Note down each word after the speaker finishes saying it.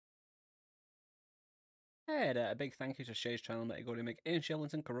Hey there, a big thank you to Shay's channel, Metagodium, Ian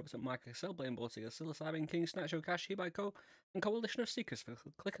Shellington, Corrupted, Mike, Excel, Blaine, Bortiga, Psilocybin, King, Snatcho, Cash, Hibai and Coalition of Seekers for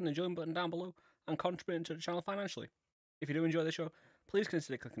clicking the join button down below and contributing to the channel financially. If you do enjoy the show, please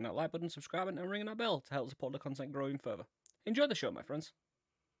consider clicking that like button, subscribing, and ringing that bell to help support the content growing further. Enjoy the show, my friends.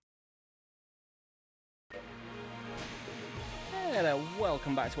 Hey there,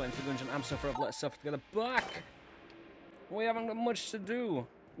 welcome back to Enter The Gungeon. I'm Suffer of Let's Suffer Together back. We haven't got much to do.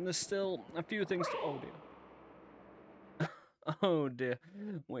 There's still a few things to... Oh dear. Oh dear,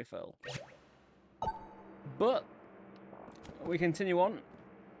 we fell. But we continue on.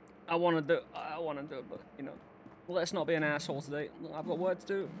 I want to do it, but you know, let's not be an asshole today. I've got work to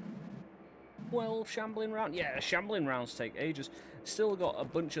do. 12 shambling rounds. Yeah, shambling rounds take ages. Still got a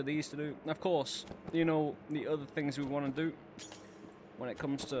bunch of these to do. Of course, you know the other things we want to do when it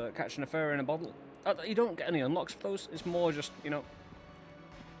comes to catching a fairy in a bottle. You don't get any unlocks for those. It's more just, you know,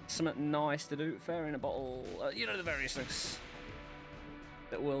 something nice to do. Fairy in a bottle. You know, the various things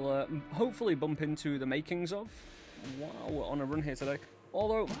that we'll hopefully bump into the makings of while we're on a run here today.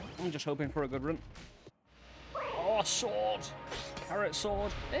 Although, I'm just hoping for a good run. Oh, sword! Carrot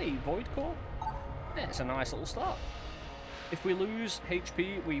sword. Hey, void core. Yeah, it's a nice little start. If we lose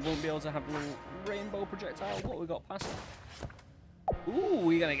HP, we won't be able to have the little rainbow projectile. What we got past it? Ooh,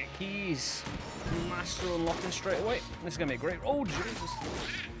 we're gonna get keys. Master unlocking straight away. This is gonna be great. Oh, Jesus.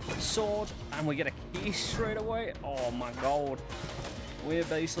 Sword, and we get a key straight away. Oh, my God. We're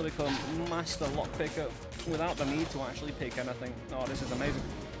basically become master lockpicker without the need to actually pick anything. Oh, this is amazing.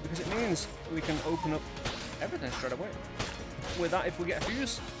 Because it means we can open up everything straight away. With that, if we get a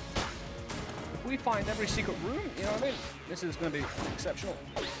fuse, if we find every secret room, you know what I mean? This is going to be exceptional.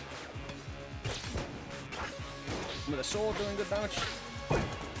 With a sword doing good damage.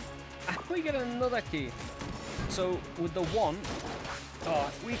 If we get another key, so with the one,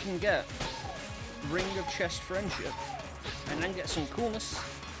 if we can get Ring of Chest Friendship, and then get some coolness,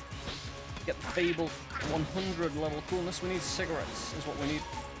 get the Fable 100 level coolness. We need cigarettes, is what we need.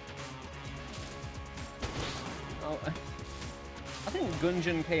 Oh, I think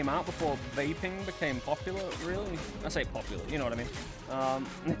Gungeon came out before vaping became popular, really. I say popular, you know what I mean.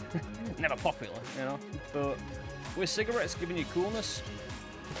 Never popular, you know. But with cigarettes giving you coolness,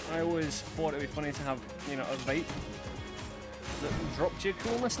 I always thought it'd be funny to have, you know, a vape that dropped your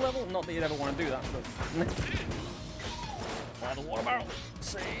coolness level. Not that you'd ever want to do that, but... Oh, the water barrel!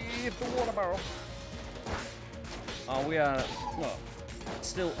 Save the water barrel! We are, well,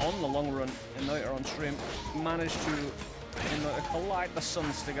 still on the long run in Noita on stream. Managed to, you know, collide the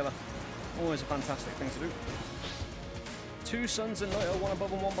suns together. Always a fantastic thing to do. 2 suns in Noita, one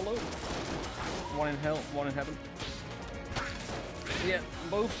above and one below. One in hell, one in heaven. Yeah,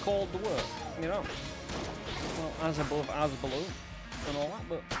 both called the work, you know. Well, as above, as below, and all that,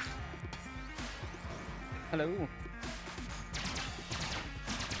 but... Hello.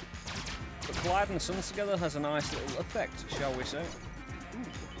 But colliding the suns together has a nice little effect, shall we say.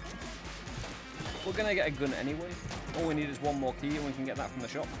 We're going to get a gun anyway. All we need is one more key and we can get that from the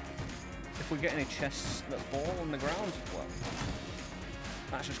shop. If we get any chests that fall on the ground, well,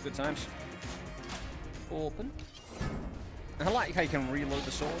 that's just good times. Open. I like how you can reload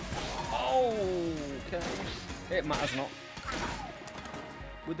the sword. Oh, okay. It matters not.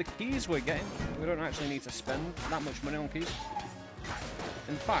 With the keys we're getting, we don't actually need to spend that much money on keys.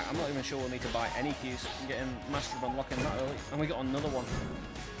 In fact, I'm not even sure we'll need to buy any keys. Getting Master of Unlocking that early. And we got another one.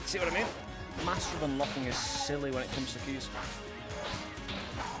 See what I mean? Master of Unlocking is silly when it comes to keys.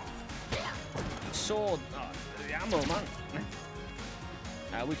 Sword. Oh, the ammo, man.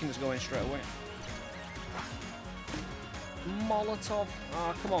 We can just go in straight away. Molotov.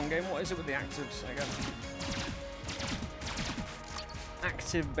 Oh, come on, game. What is it with the actives again?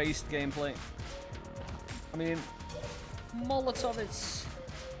 Active-based gameplay. I mean, Molotov, it's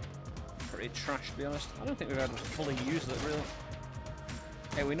pretty trash, to be honest. I don't think we've ever fully used it, really.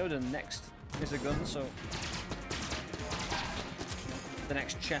 Okay, we know the next is a gun, so... The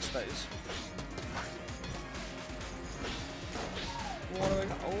next chest, that is. What do we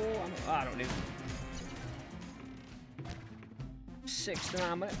got? Oh, I don't need it.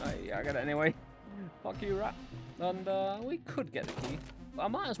 69 minutes. Yeah, I got it anyway. Fuck you, rat. And we could get the key. But I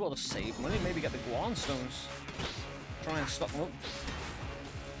might as well just save money, maybe get the Guan stones. Try and stock them up.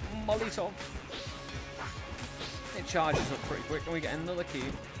 Molotov. It charges up pretty quick, and we get another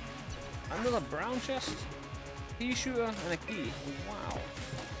key. Another brown chest. Pea shooter and a key. Wow.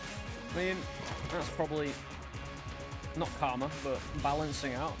 I mean, that's probably not karma, but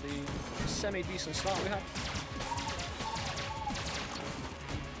balancing out the semi-decent start we had.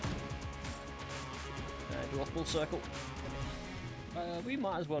 Do a full circle. We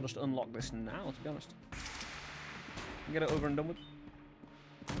might as well just unlock this now, to be honest. and get it over and done with.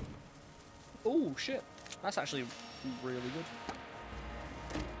 Oh shit, that's actually really good.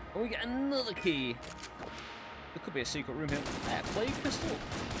 And we get another key. There could be a secret room here. Plague pistol.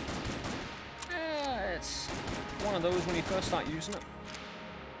 It's one of those when you first start using it.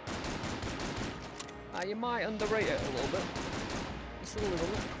 You might underrate it a little bit. Just a little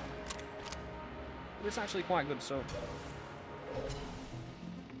bit. But it's actually quite good, so...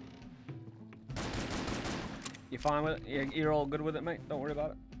 You're fine with it? You're all good with it, mate? Don't worry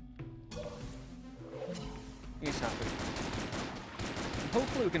about it. He's happy.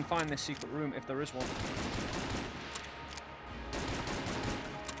 Hopefully we can find this secret room if there is one.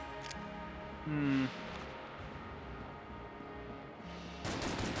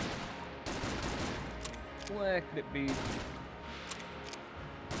 Where could it be?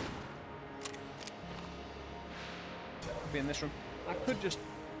 Could be in this room. I could just,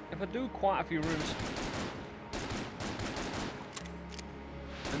 if I do quite a few rooms,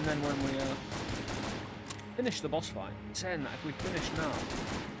 and then when we finish the boss fight, saying that if we finish now,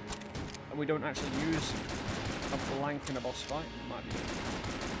 and we don't actually use a blank in a boss fight, it might be.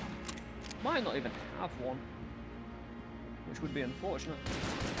 Might not even have one, which would be unfortunate.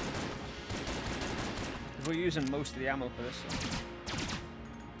 Because we're using most of the ammo for this. So.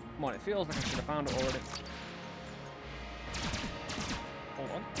 Come on, it feels like I should have found it already.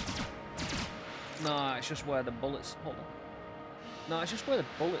 Hold on. No, it's just where the bullets... Hold on. No, it's just where the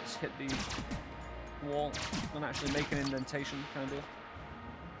bullets hit the wall and actually make an indentation, kind of deal.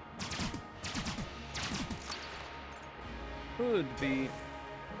 Could be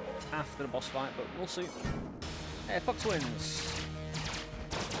after the boss fight, but we'll see. Hey, fuck twins.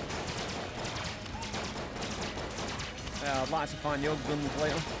 Yeah, I'd like to find your guns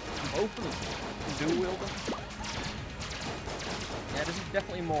later. Both of them. Dual wielder. Yeah, this is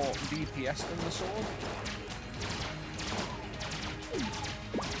definitely more DPS than the sword.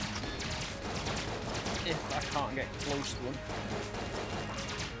 If I can't get close to them.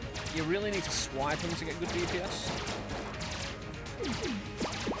 You really need to swipe them to get good DPS.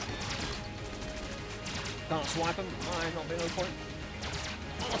 Can't swipe them, might not be no point.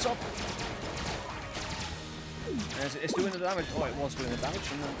 On top! It's doing the damage. Oh, it was doing the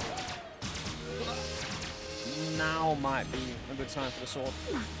damage, and then... Now might be a good time for the sword.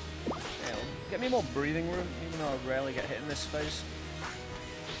 Yeah, get me more breathing room, even though I rarely get hit in this phase.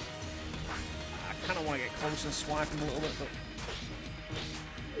 I kind of want to get close and swipe him a little bit, but...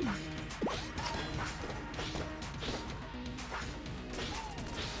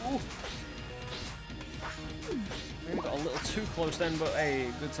 Ooh. Maybe got a little too close then, but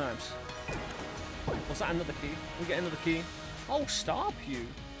hey, good times. Was that another key? We get another key. Oh, Star Pew.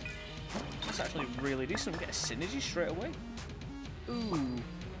 That's actually really decent. We get a synergy straight away. Ooh.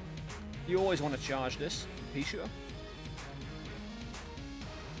 You always want to charge this. Pea shooter.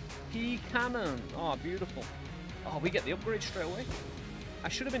 Pea cannon. Oh, beautiful. Oh, we get the upgrade straight away. I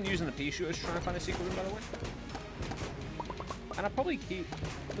should have been using the pea shooters to try and find a secret room, by the way. And I probably keep...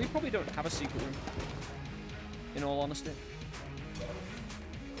 We probably don't have a secret room. In all honesty.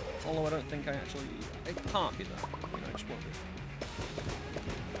 Although I don't think I actually... It can't be that. You know, it just won't be.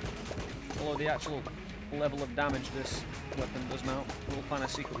 Although the actual level of damage this weapon does now, we'll find a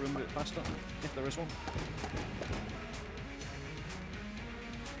secret room a bit faster, if there is one.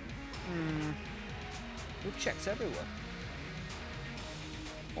 We've checked everywhere.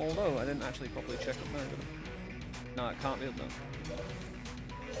 Although I didn't actually properly check up there, did I? No, it can't be up there.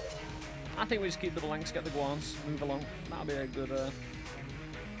 I think we just keep the blanks, get the guans, move along. That'll be a good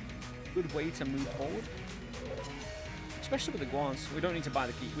good way to move forward. Especially with the guans. We don't need to buy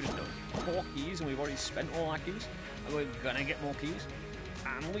the key. We just don't. 4 keys and we've already spent all our keys. And we're gonna get more keys.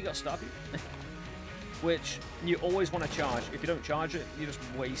 And we got Star Pew. Which you always want to charge. If you don't charge it, you're just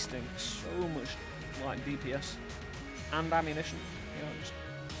wasting so much like DPS and ammunition. You know, just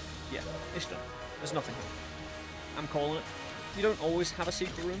yeah, it's done. There's nothing here. I'm calling it. You don't always have a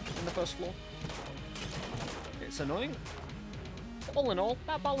secret room in the first floor. It's annoying. All in all,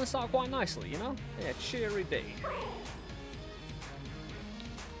 that balanced out quite nicely, you know? Yeah, cheery day.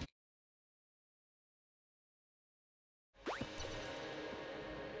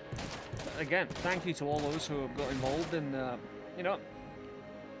 Again, thank you to all those who have got involved in, you know,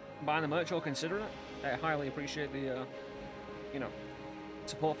 buying the merch or considering it. I highly appreciate the, you know,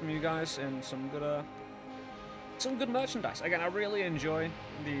 support from you guys and some good merchandise. Again, I really enjoy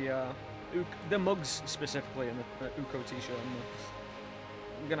the mugs specifically and the Uko t-shirt.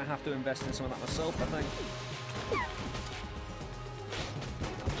 I'm gonna have to invest in some of that myself, I think.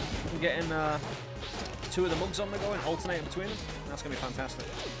 I'm getting 2 of the mugs on the go and alternate between them. That's going to be fantastic.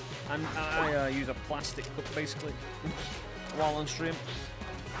 And I use a plastic cup, basically, while on stream.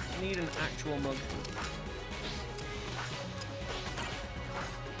 Need an actual mug.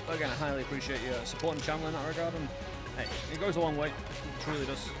 But again, I highly appreciate you supporting the channel in that regard, and hey, it goes a long way. It truly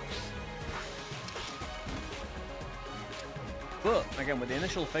does. But again, with the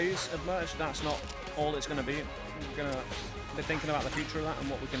initial phase of merch, that's not all it's going to be. We're going to be thinking about the future of that and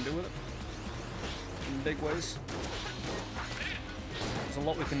what we can do with it in big ways. There's a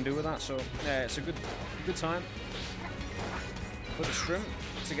lot we can do with that, so yeah, it's a good time for the stream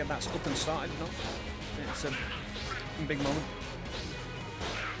to get that up and started. You know, it's a big moment.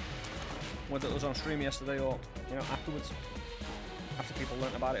 Whether it was on stream yesterday or afterwards, after people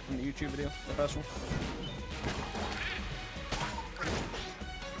learnt about it from the YouTube video, the first one.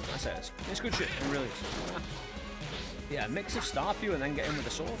 I say it's good shit. It really is. Yeah, mix of Starfew and then get in with the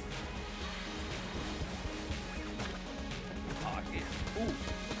sword. Oh yeah. Ooh.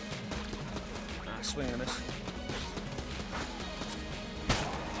 Swing and a miss.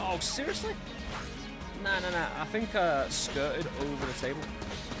 Oh seriously? Nah. I think skirted over the table.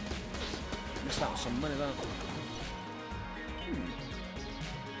 Missed out on some money there.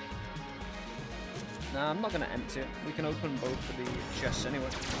 Nah, I'm not going to empty it. We can open both of the chests anyway.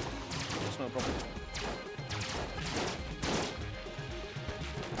 That's no problem.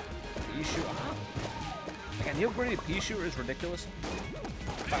 Pea shooter. Again, the upgraded pea shooter is ridiculous.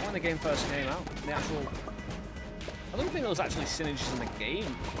 Back when the game first came out, the actual... I don't think there was actually synergies in the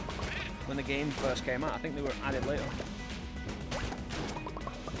game when the game first came out. I think they were added later.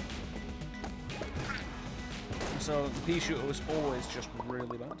 So the pea shooter was always just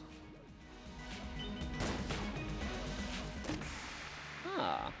really bad.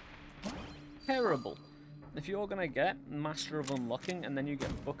 Terrible. If you're gonna get Master of Unlocking and then you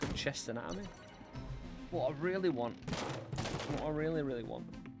get Book of Chest Anatomy, what I really want, what I really want.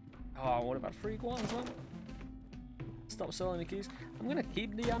 Oh, what about free guan as well? Stop selling the keys. I'm gonna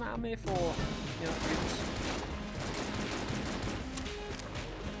keep the anatomy for, reasons.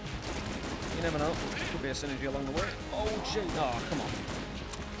 You never know. Could be a synergy along the way. Oh, gee. Oh, come on.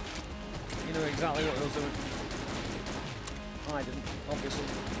 You know exactly what I was doing. I didn't, obviously.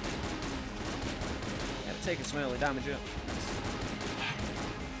 Taking some early damage here.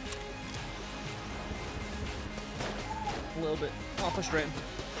 A little bit frustrating.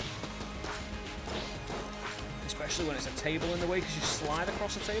 Especially when it's a table in the way, because you slide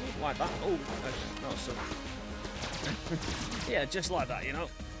across the table like that. Oh, okay. No, so. Yeah, just like that,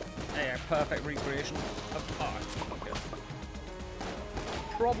 Yeah, perfect recreation of okay.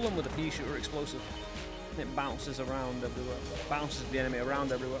 Problem with the pea shooter explosive. It bounces around everywhere. Bounces the enemy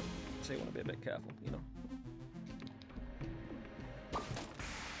around everywhere. So you want to be a bit careful,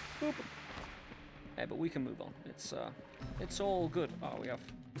 Boop. Yeah, but we can move on. It's all good. Oh, we have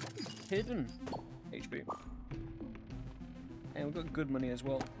hidden HP. And we've got good money as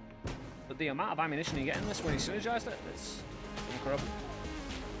well. But the amount of ammunition you get in this when you synergized it, it's incredible.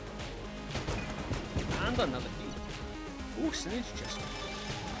 And another key. Ooh, synergy chest.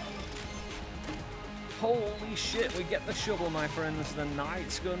 Holy shit, we get the shovel, my friends, the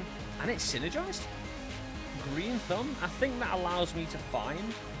knight's gun, and it's synergized. Green thumb. I think that allows me to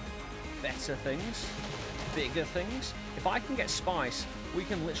find better things, bigger things. If I can get spice, we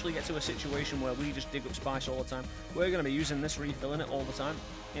can literally get to a situation where we just dig up spice all the time. We're going to be using this, refilling it all the time.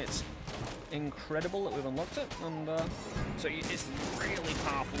 It's incredible that we've unlocked it, and so it's really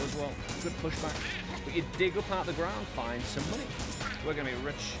powerful as well. Good pushback. But you dig up out of the ground, find some money. We're going to be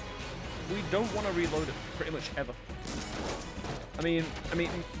rich. We don't want to reload it pretty much ever. I mean,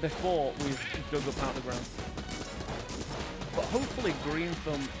 before we've dug up out of the ground. But hopefully Green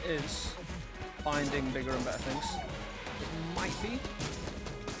Thumb is finding bigger and better things. It might be.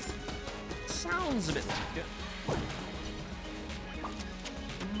 Sounds a bit like it.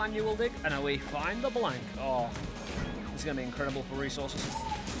 Manual dig, and we find the blank. Oh, it's going to be incredible for resources.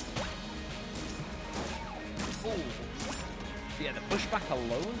 Oh, yeah, the pushback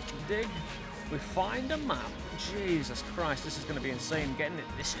alone, dig. We find a map. Jesus Christ, this is going to be insane getting it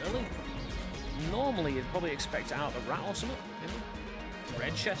this early. Normally, you'd probably expect it out of the rat or something,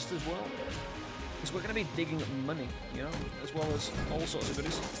 Red chest as well. Because we're going to be digging up money, as well as all sorts of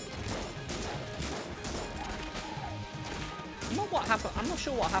goodies. I'm not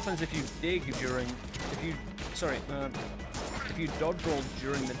sure what happens if you dig during, if you dodge roll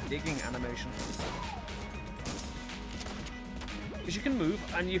during the digging animation. Because you can move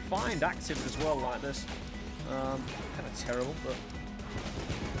and you find active as well like this. Kind of terrible, but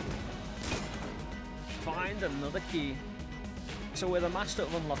find another key. So we're the master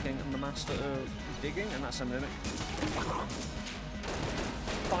of unlocking and the master of digging, and that's a mimic.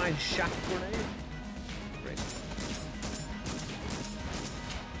 Fine shaft grenade. Great.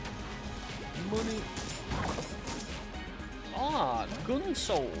 Money. Ah, gun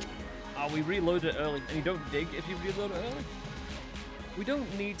soul. Ah, we reload it early, and you don't dig if you reload it early. We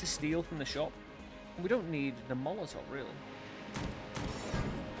don't need to steal from the shop. We don't need the Molotov, really.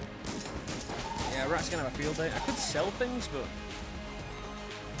 Yeah, Rat's gonna have a field day. I could sell things, but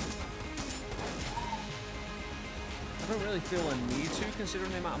I don't really feel a need to,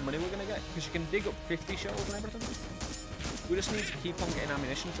 considering the amount of money we're going to get, because you can dig up 50 shells and everything. We just need to keep on getting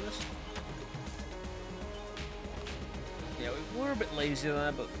ammunition for this. Yeah, we're a bit lazy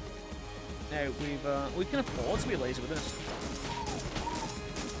there, but yeah, we can afford to be lazy with this.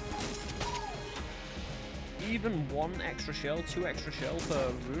 Even 1 extra shell, 2 extra shell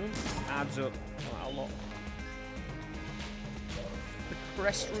per room adds up a lot. The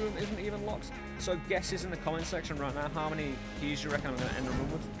crest room isn't even locked. So guesses in the comment section right now how many keys you reckon I'm going to end the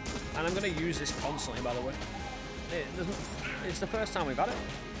room with. And I'm going to use this constantly, by the way. It's the first time we've had it.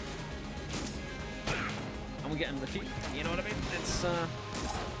 And we're getting the key, you know what I mean? It's,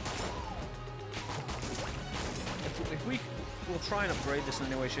 if we'll try and upgrade this in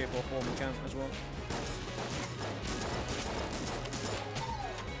any way, shape or form we can as well.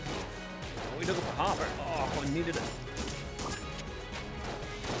 Oh, we dug up a harbour. Oh, I needed it.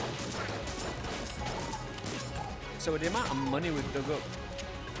 So with the amount of money we've dug up,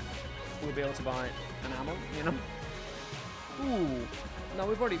 we'll be able to buy an ammo, you know? Ooh. No,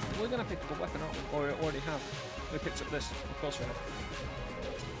 we're gonna pick up a weapon, aren't we? Or we already have. We picked up this, of course we have.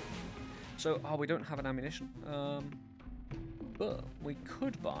 So, we don't have an ammunition. But we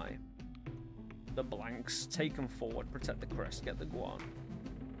could buy the blanks, take them forward, protect the crest, get the guan.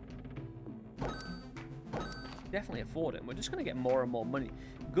 Definitely afford it. We're just going to get more and more money.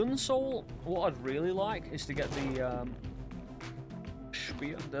 Gun soul, what I'd really like is to get the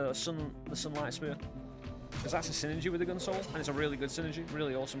spear, the sunlight spear, because that's a synergy with the gun soul, and it's a really good synergy,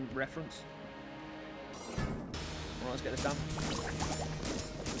 really awesome reference. Alright, let's get this down.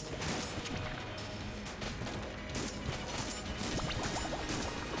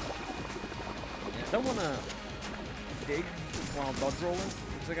 Yeah, I don't want to dig while dodge rolling,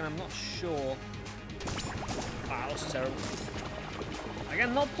 because again, I'm not sure. Ah, that's terrible.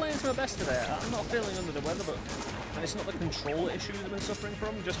 Again, not playing to my best today. I'm not feeling under the weather, but and it's not the control issues I've been suffering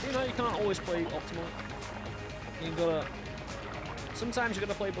from. Just, you know, you can't always play optimally. You gotta. Sometimes you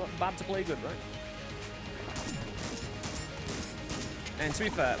gotta play bad to play good, right? And to be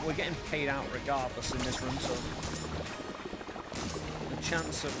fair, we're getting paid out regardless in this run, so the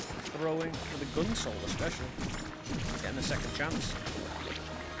chance of throwing with a gun soul, especially, getting a second chance.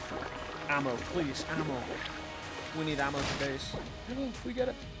 Ammo, please, ammo. We need ammo for days. We get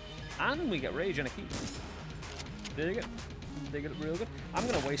it. And we get rage and a key. Dig it. Dig it real good. I'm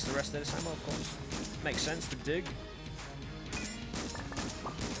going to waste the rest of this ammo, of course. Makes sense to dig.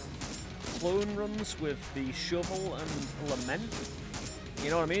 Clone runs with the shovel and lament. You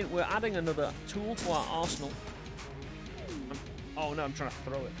know what I mean? We're adding another tool to our arsenal. Oh no, I'm trying to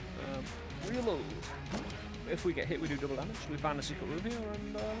throw it. Reload. If we get hit, we do double damage. We found a secret room here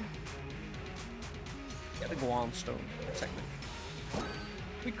and get the Guan stone, technically.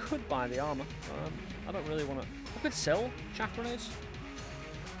 We could buy the armor. I don't really want to. I could sell chaff grenades.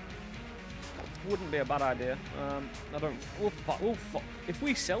 Wouldn't be a bad idea. I don't. If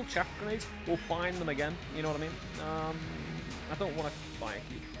we sell chaff grenades, we'll find them again. You know what I mean? I don't want to buy a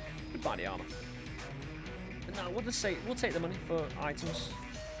key. We'd buy the armor. But no, we'll just say we'll take the money for items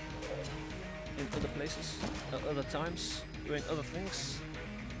in other places, at other times, doing other things.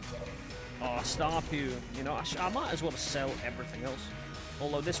 Oh, star pew. You know, I might as well sell everything else.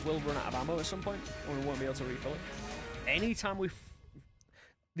 Although this will run out of ammo at some point, and we won't be able to refill it. Anytime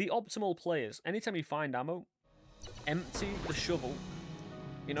the optimal players, anytime you find ammo, empty the shovel.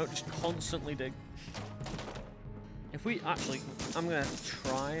 You know, just constantly dig. If we actually, I'm gonna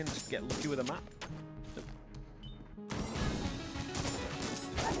try and just get lucky with a map.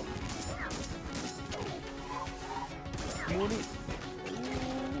 Money.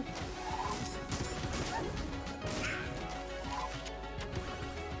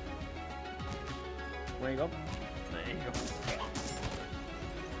 Where you go? There you go.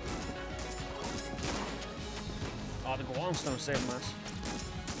 Oh, the Guan stone saved mass.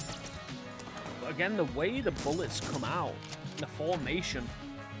 But again, the way the bullets come out, the formation,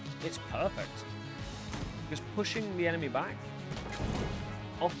 it's perfect. Because pushing the enemy back,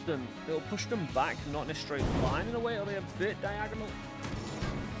 often it'll push them back, not in a straight line in a way, it'll be a bit diagonal.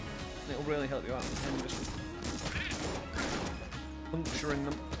 It'll really help you out. And just puncturing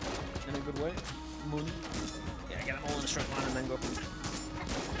them in a good way. Money. Yeah, get them all in a straight line and then go.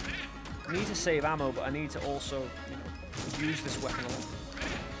 I need to save ammo, but I need to also, you know, use this weapon a lot.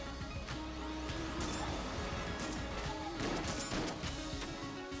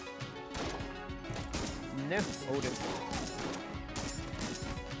 No, hold it.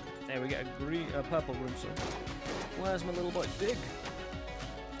 There we get a purple room, so. Where's my little boy? Big.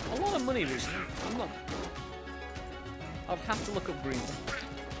 A lot of money recently. I'm not. I'd have to look up green.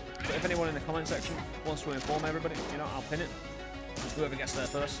 But if anyone in the comment section wants to inform everybody, you know, I'll pin it. Whoever gets there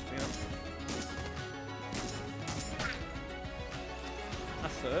first, you know. A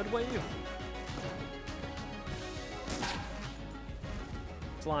third wave?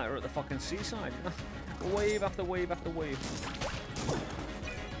 It's like we're at the fucking seaside, you know? Wave after wave after wave.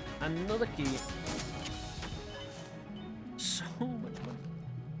 Another key. So much money.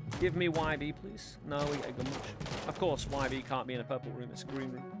 Give me YB, please. No, we get a gun much. Of course, YB can't be in a purple room. It's a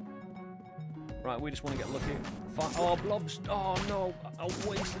green room. Right, we just want to get lucky. Oh, blobs. Oh, no. I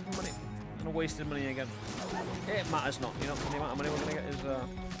wasted money. And I wasted money again. It matters not. You know, the amount of money we're going to get is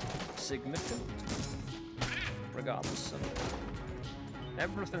significant. Regardless.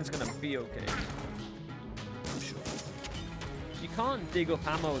 Everything's going to be okay. I'm sure. You can't dig up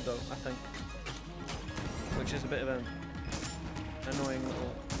ammo, though, I think. Which is a bit of an annoying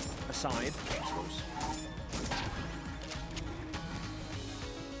little aside, I suppose.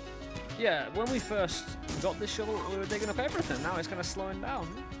 Yeah, when we first got this shovel, we were digging up everything. Now it's kind of slowing down.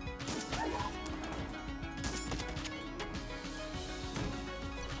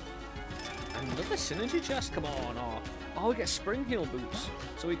 Another synergy chest, come on. Oh, we get spring heel boots,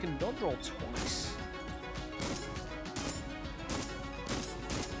 so we can dodge roll twice.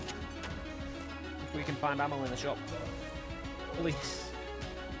 If we can find ammo in the shop. Please.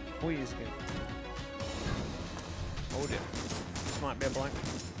 Please, game. Oh dear. This might be a blank.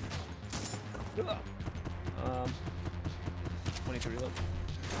 20 to reload.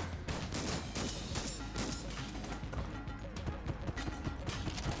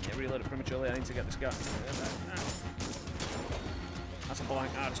 Yeah, reload it prematurely. I need to get this guy. That's a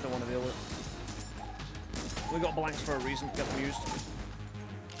blank. I just don't want to deal with it. We got blanks for a reason. Get them used.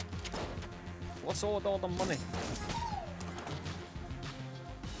 What's all the money?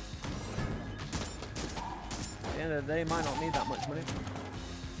 At the end of the day, might not need that much money.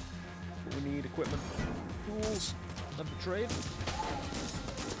 But we need equipment. Tools of the trade.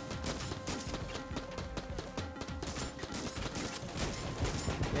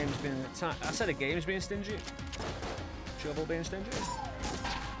 Game's being attacked. I said a game's being stingy. Shovel being stingy.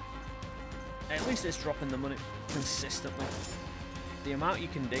 At least it's dropping the money consistently. The amount you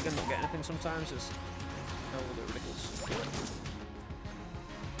can dig and not get anything sometimes is a little bit ridiculous.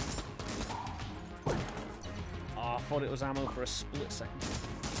 Oh, I thought it was ammo for a split second.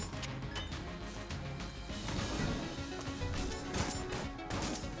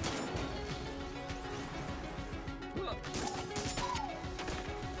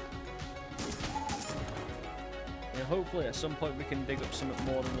 Yeah, hopefully at some point we can dig up something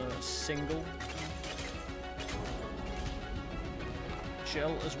more than a single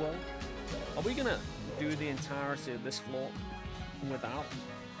shell as well. Are we gonna do the entirety of this floor without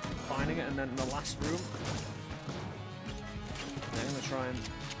finding it, and then in the last room I'm gonna try and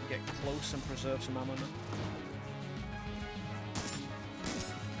get close and preserve some ammo now.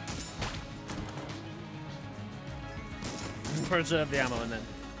 Preserve the ammo and then...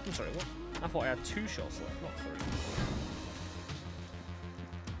 I'm sorry, what? I thought I had 2 shots left, not 3.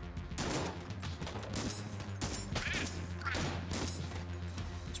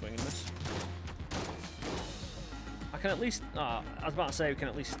 Swing and miss. I can at least... I was about to say we can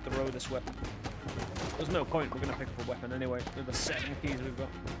at least throw this weapon. There's no point, we're going to pick up a weapon anyway with the 7 keys we've got.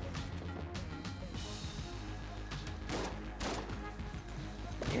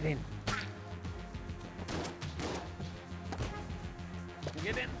 Get in.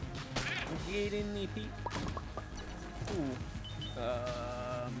 Get in. Get in, me peep. Ooh.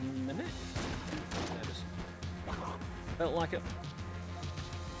 Minute? There it is. Felt like it.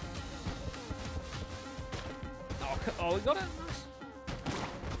 Oh, we got it. Nice.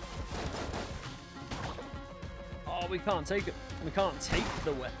 Oh, we can't take it. We can't take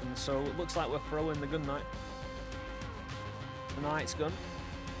the weapon, so it looks like we're throwing the gun knight. The knight's gun.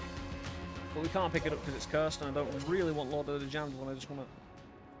 But we can't pick it up because it's cursed, and I don't really want Lord of the Jams one. I just want to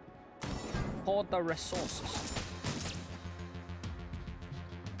hoard the resources.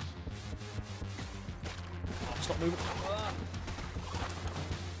 Oh, stop moving. Ah.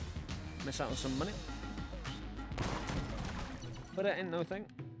 Miss out on some money. But that ain't no thing.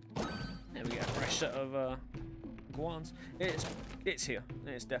 There we get a fresh set of Guans. It's here.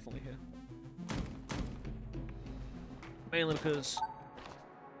 It's definitely here. Mainly because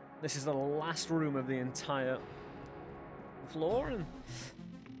this is the last room of the entire floor, and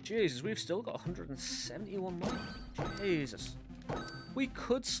Jesus, we've still got 171 left. Jesus. We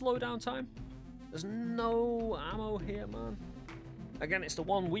could slow down time. There's no ammo here, man. Again, it's the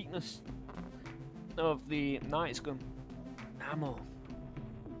one weakness of the Knight's Gun. Ammo.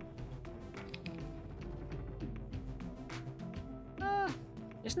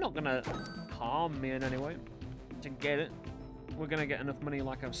 It's not gonna harm me in any way to get it. We're gonna get enough money,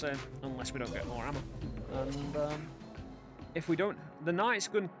 like I've said, unless we don't get more ammo. And if we don't, the Knight's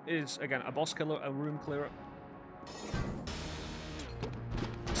Gun is again a boss killer, a room clearer.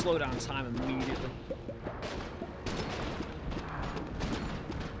 Slow down time immediately.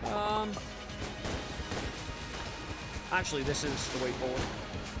 Actually, this is the way forward.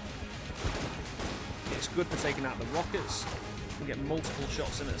 It's good for taking out the rockets. You get multiple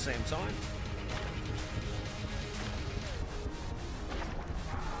shots in at the same time.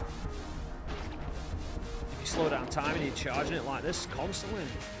 If you slow down time and you're charging it like this constantly.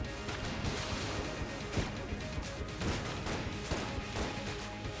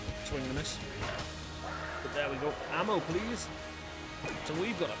 Swing and a miss. But there we go. Ammo, please. So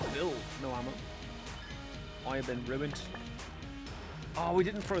we've got to build. No ammo. I have been ruined. Oh, we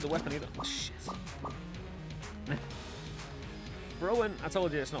didn't throw the weapon either. Oh, shit. Throwing. I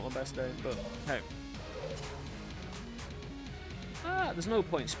told you it's not my best day, but hey. There's no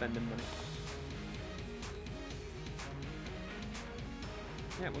point spending money.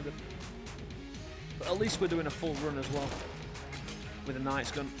 Yeah, we're good. But at least we're doing a full run as well. With a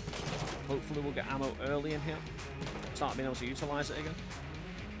Knight's Gun. Hopefully we'll get ammo early in here. Start being able to utilize it again.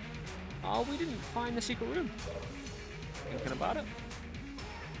 Oh, we didn't find the secret room. Thinking about it.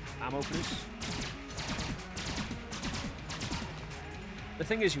 Ammo, please. The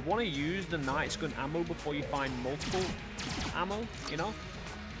thing is, you want to use the Knight's Gun ammo before you find multiple ammo, you know?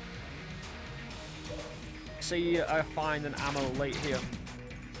 Say I find an ammo late here.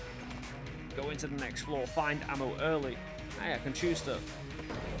 Go into the next floor, find ammo early. Hey, I can choose to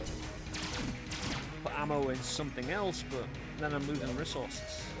put ammo in something else, but then I'm losing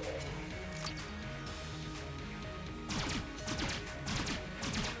resources.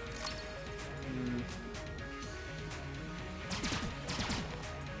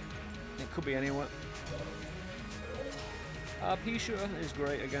 It could be anywhere. Pea shooter is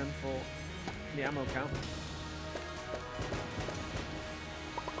great again for the ammo count.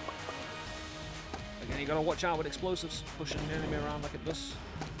 Again, you gotta watch out with explosives, pushing the enemy around like it does.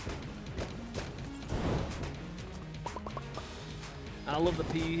 I love the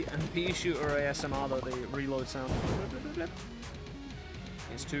pea shooter ASMR though, the reload sound.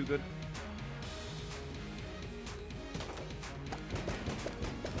 It's too good.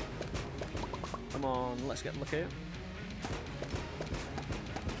 Come on, let's get lucky.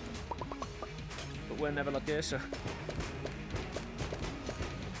 But we're never lucky, so.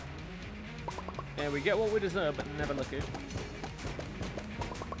 Yeah, we get what we deserve, but never lucky.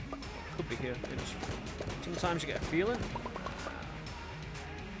 Could be here. Sometimes you get a feeling.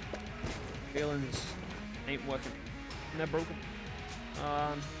 Feelings ain't working. They're broken.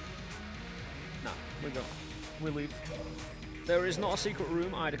 Nah, we go. We leave. There is not a secret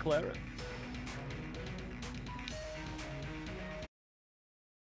room, I declare it.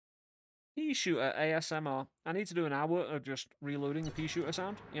 Pea shooter ASMR. I need to do an hour of just reloading the pea shooter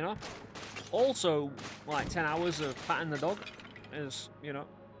sound, you know? Also, like 10 hours of patting the dog is, you know,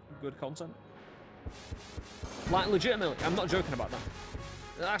 good content. Like, legitimately, I'm not joking about that.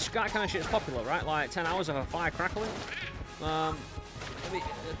 That kind of shit is popular, right? Like 10 hours of a fire crackling.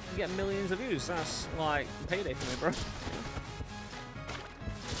 Get millions of views. That's like payday for me, bro.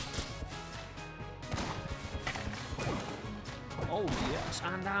 Oh yes,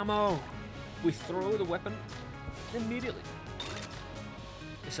 and ammo. We throw the weapon immediately.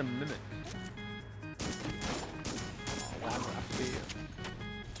 It's a mimic. Oh, that would have to be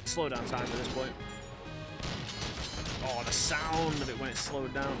slow down time at this point. Oh, the sound of it when it's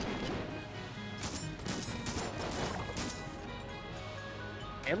slowed down.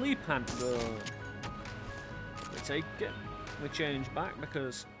 Elephant gun. We take it. We change back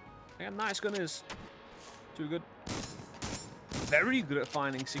because again, Knight's Gun is too good. Very good at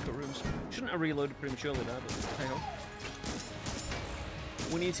finding secret rooms. Shouldn't have reloaded prematurely there, but hey ho.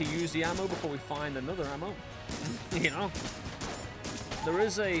 We need to use the ammo before we find another ammo. You know. There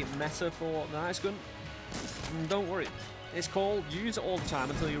is a meta for the Knight's Gun. And don't worry. It's called use it all the time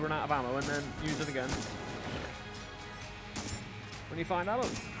until you run out of ammo and then use it again when you find ammo.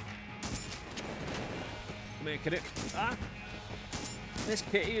 Making it. Ah! This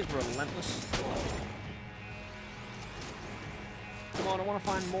kitty is relentless. Come on, I want to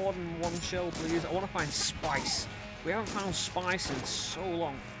find more than one shell, please. I want to find spice. We haven't found spice in so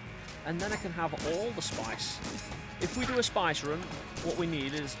long. And then I can have all the spice. If we do a spice run, what we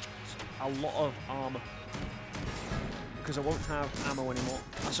need is a lot of armor. Because I won't have ammo anymore.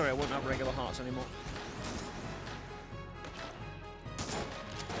 Oh, sorry, I won't have regular hearts anymore.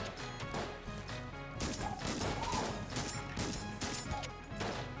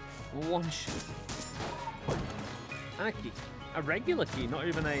 One shot. And a key. A regular key, not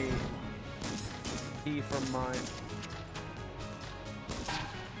even a key from my...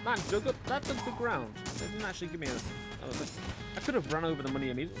 That dug the ground. They didn't actually give me a... I could have run over the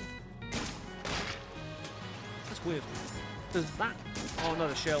money immediately. That's weird. Does that... Oh no,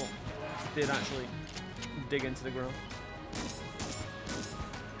 the shell did actually dig into the ground.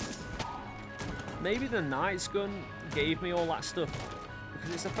 Maybe the knight's gun gave me all that stuff.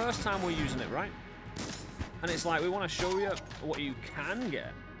 Because it's the first time we're using it, right? And it's like, we want to show you what you can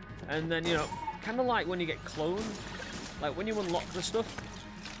get. And then, you know, kind of like when you get cloned. Like, when you unlock the stuff,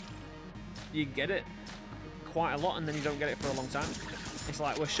 you get it quite a lot, and then you don't get it for a long time. It's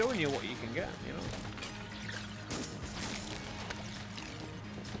like, we're showing you what you can get, you know?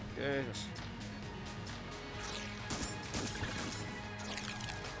 Jesus.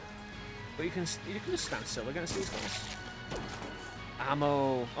 But you can just stand still against these guys.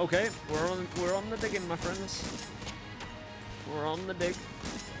 Ammo. Okay, we're on the digging, my friends. We're on the dig.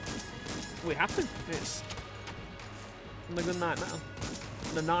 We have to. It's the good night now.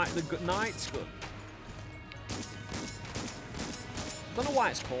 The good night's good. Don't know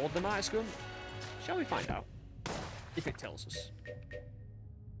why it's called the night's gun. Shall we find out? If it tells us.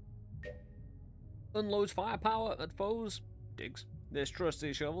 Unloads firepower at foes. Digs. This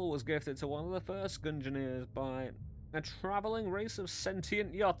trusty shovel was gifted to one of the first gungeoneers by a travelling race of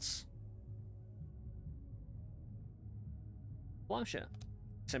sentient yachts. Plowshare.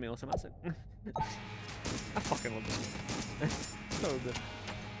 Semi-automatic. I fucking love this game. So good.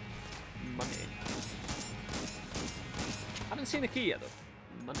 Money. Haven't seen a key yet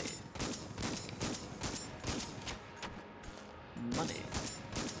though. Money. Money.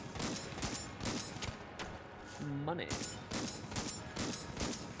 Money.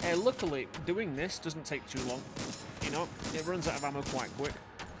 Hey, luckily, doing this doesn't take too long. You know, it runs out of ammo quite quick.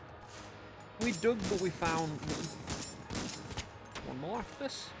 We dug, but we found one more after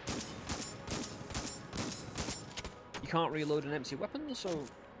this. You can't reload an empty weapon, so...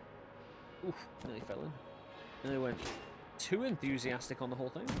 Oof, nearly fell in. Nearly went too enthusiastic on the whole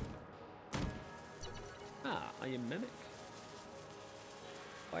thing. Ah, are you Mimic?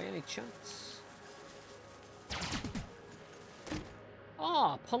 By any chance?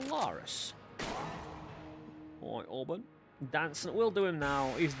 Ah, Polaris. Alright, Auburn. Dancing. We'll do him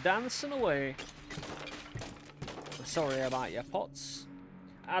now. He's dancing away. Sorry about your pots.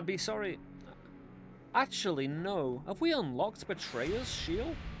 I'd be sorry. Actually, no. Have we unlocked Betrayer's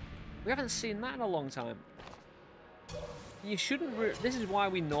Shield? We haven't seen that in a long time. You shouldn't... This is why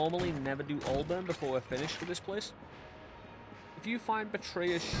we normally never do Auburn before we're finished with this place. If you find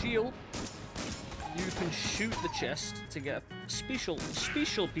Betrayer's Shield, you can shoot the chest to get a special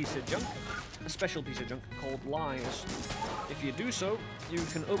piece of junk. A special piece of junk called Lies. If you do so, you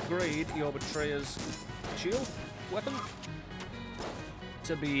can upgrade your Betrayer's Shield weapon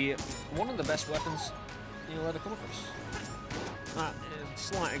to be one of the best weapons you'll ever come across. That is a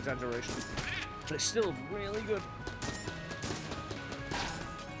slight exaggeration, but it's still really good.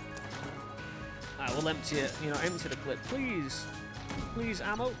 I will empty it, you know, empty the clip. Please, please,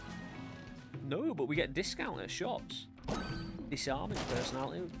 ammo. No, but we get discount at shops. Disarming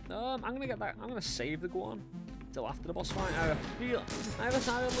personality. I'm gonna get that. I'm gonna save the Guan till after the boss fight. I have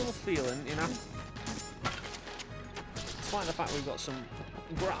a little feeling, you know. Despite the fact we've got some.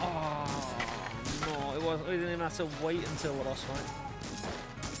 Oh no! We didn't even have to wait until the boss fight.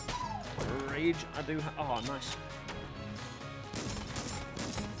 Rage. I do. Oh, nice.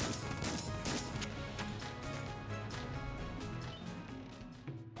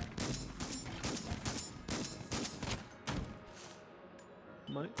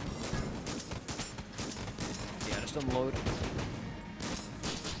 Money. Yeah, just unload.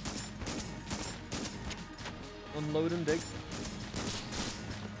 Unload and dig.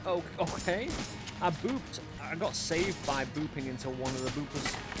 Oh, okay. I booped. I got saved by booping into one of the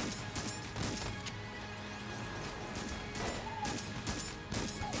boopers.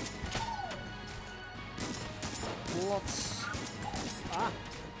 Lots. Ah.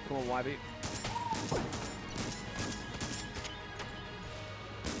 Come on, YB.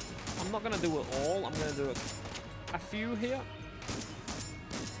 I'm not going to do it all, I'm going to do it a few here.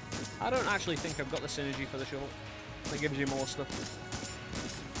 I don't actually think I've got the synergy for the shovel. That gives you more stuff.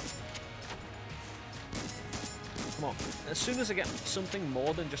 Come on. As soon as I get something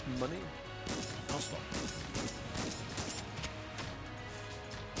more than just money, I'll stop.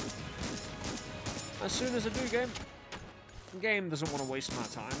 As soon as I do, game. The game doesn't want to waste my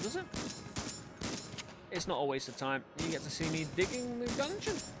time, does it? It's not a waste of time. You get to see me digging the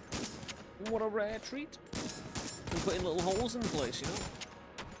dungeon. What a rare treat. And putting little holes in the place, you know?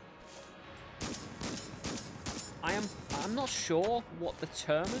 I'm not sure what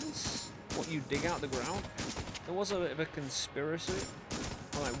determines what you dig out the ground. There was a bit of a conspiracy,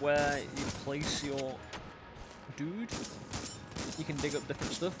 like where you place your dude. You can dig up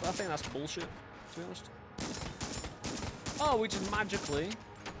different stuff. I think that's bullshit, to be honest. Oh, we just magically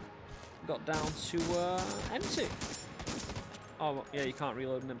got down to empty. Oh, yeah, you can't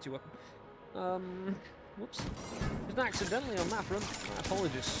reload an empty weapon. Whoops. Just accidentally on that front. My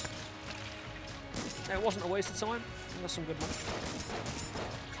apologies. Yeah, it wasn't a waste of time. That's some good money.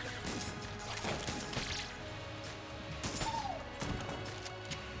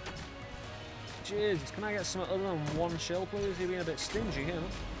 Jesus, can I get some other than one shell, please? You're being a bit stingy here.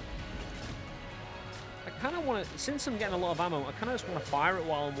 I kind of want to, since I'm getting a lot of ammo, I kind of just want to fire it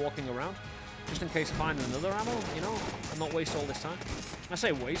while I'm walking around. Just in case I find another ammo, you know, and not waste all this time. I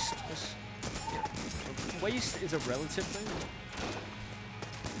say waste, because, yeah, waste is a relative thing.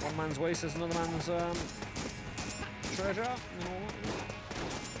 One man's waste is another man's, treasure, and all that.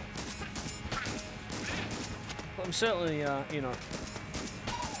 But I'm certainly, you know,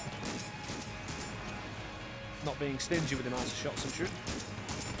 not being stingy with the amount of shots I'm shooting.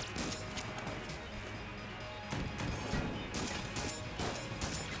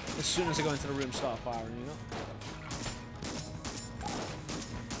 As soon as I go into the room, start firing, you know?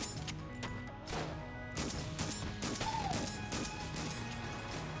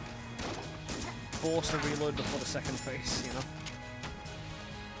 Force to reload before the second phase, you know?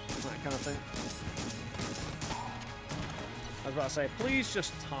 That kind of thing. I was about to say, please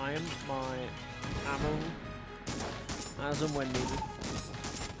just time my ammo as and when needed.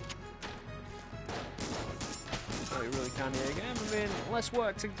 Oh, you really can here again. I mean, let's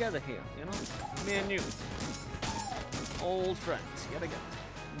work together here, you know? Me and you. Old friends, yet again.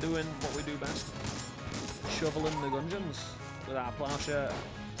 Doing what we do best. Shoveling the gungeons with our plowshare.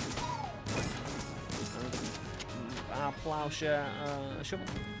 Our plowshare shovel.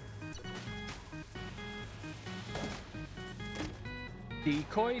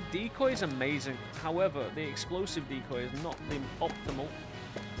 Decoy? Decoy is amazing. However, the explosive decoy is not the optimal.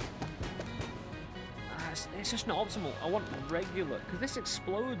 It's just not optimal. I want regular, because this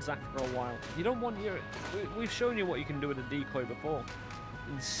explodes after a while. You don't want your... We've shown you what you can do with a decoy before.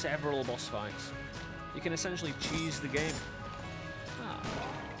 In several boss fights. You can essentially cheese the game. Ah.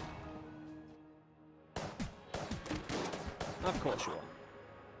 Of course you are.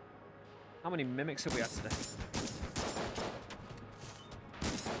 How many mimics have we had today?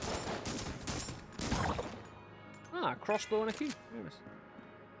 Ah, crossbow and a key. Yes.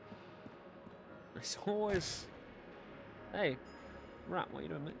 It's always... Hey, rat, what are you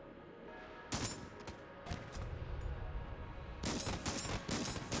doing, mate?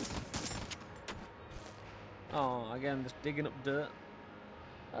 Oh, again, just digging up dirt.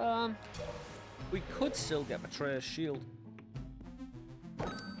 We could still get Betrayer's shield.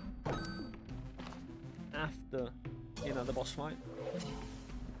 After, you know, the boss fight.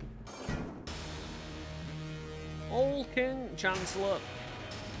 Old King, Chancellor.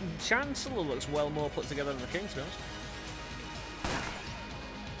 Chancellor looks well more put together than the King, to be honest.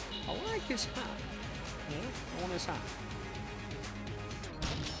 I like his hat. Yeah, I want his hat.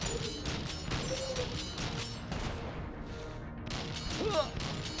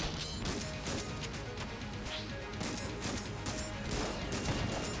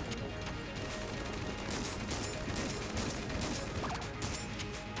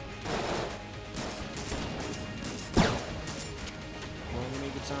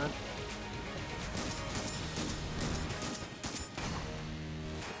 Time.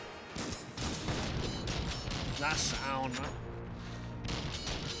 That sound, man.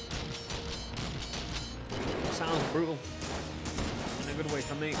 Sounds brutal. In a good way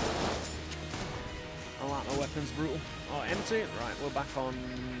for me. I like my weapons brutal. Oh, empty? Right, we're back on...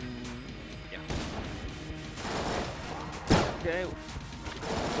 Yeah. Okay.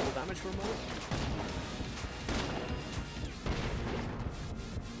 Double damage for a moment.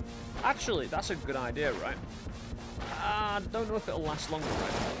 Actually, that's a good idea, right? I don't know if it'll last longer,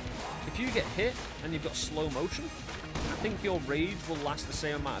 right? If you get hit and you've got slow motion, I think your rage will last the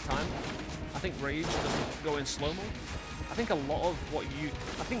same amount of time. I think rage doesn't go in slow-mo. I think a lot of what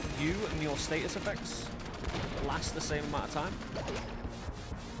I think you and your status effects last the same amount of time.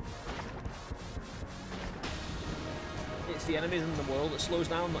 It's the enemies in the world that slows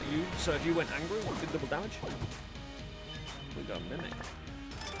down, not you. So if you went angry, you did double damage. We got a mimic.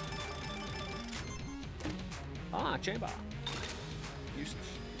 Ah, chamber.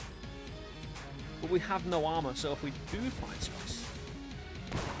 Useless. But we have no armor, so if we do find spice,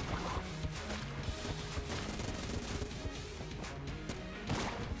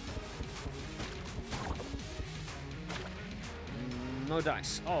 no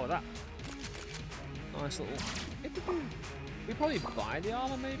dice. Oh, that nice little. We probably buy the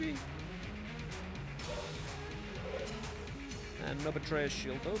armor, maybe. And no betrayer's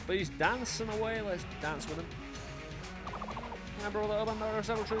shield though, but he's dancing away. Let's dance with him. Remember all the other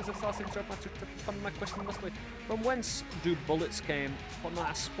several trees of starting to fund my question thusly. From whence do bullets came? Putting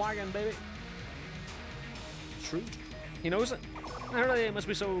that swaggin', baby. True. He knows it. Apparently it must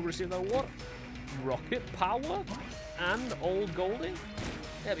be so received that what? Rocket power? And old Goldie?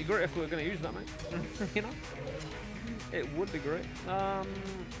 Yeah, it'd be great if we were going to use that, mate. You know? It would be great. Yeah,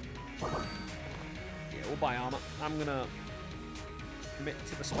 we'll buy armor. I'm going to commit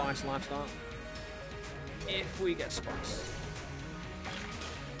to the spice lifestyle. If we get spice.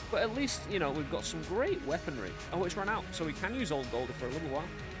 But at least, you know, we've got some great weaponry. Oh, it's run out, so we can use old Goldie for a little while.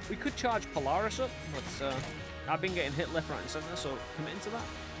 We could charge Polaris up, but I've been getting hit left, right, and center, so committing to that.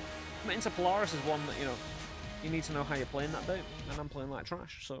 Committing to Polaris is one that, you know, you need to know how you're playing that day, and I'm playing like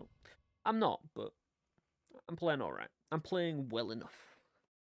trash, so I'm not, but I'm playing alright. I'm playing well enough.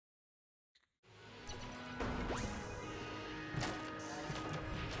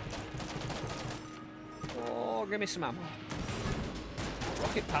 Oh, give me some ammo.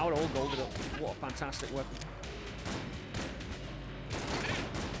 Rocket powered all golded up. What a fantastic weapon.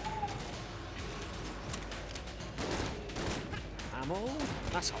 Ammo?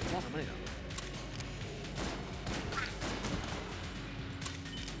 That's a lot of money though.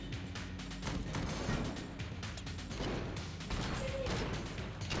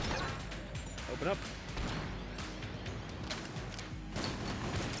 Open up.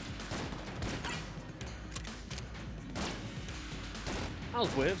 That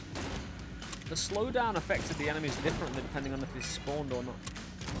was weird. The slowdown affected the enemies differently depending on if they spawned or not.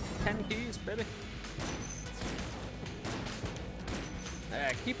 10 keys, baby.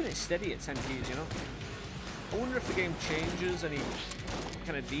 Keeping it steady at 10 keys, you know. I wonder if the game changes any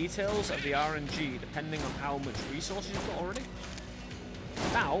kind of details of the RNG depending on how much resources you've got already.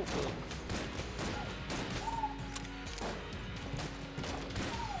 Now,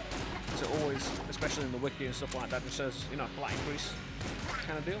 so it always, especially in the wiki and stuff like that, just says, you know, flat increase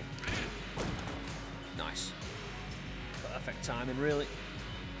kind of deal. Nice. Perfect timing, really.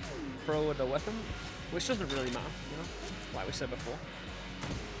 Throw with the weapon, which doesn't really matter, you know, like we said before.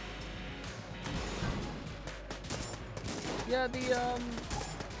 Yeah, the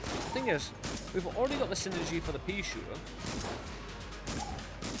thing is, we've already got the synergy for the pea shooter.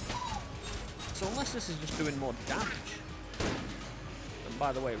 So unless this is just doing more damage, and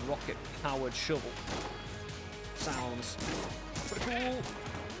by the way, rocket-powered shovel sounds pretty cool,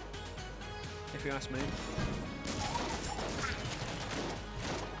 if you ask me.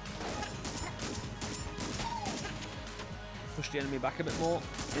 Push the enemy back a bit more,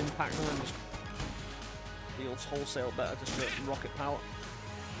 impact them, and just deals wholesale better just to rocket power.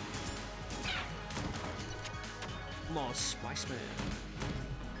 Come on, Spice Man.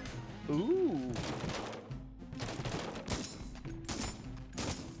 Ooh.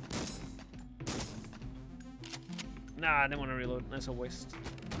 Nah, I didn't want to reload. That's a waste.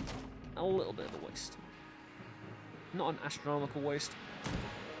 A little bit of a waste. Not an astronomical waste.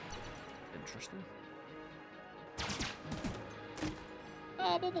 Interesting.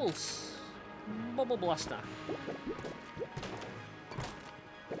 Oh, bubbles! Bubble blaster.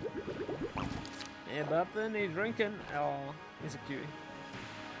 Hey, Buffin, he's drinking. Oh, he's a cutie.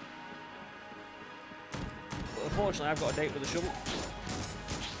 But unfortunately, I've got a date with a shovel.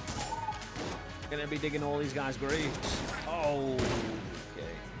 Gonna be digging all these guys' graves. Oh,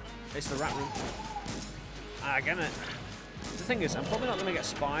 okay. It's the rat room. I get it. The thing is, I'm probably not gonna get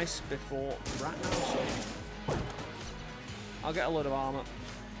spice before rat now, so I'll get a load of armor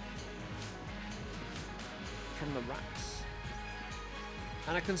from the rats.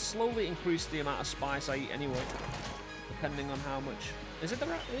 And I can slowly increase the amount of spice I eat anyway, depending on how much. Is it the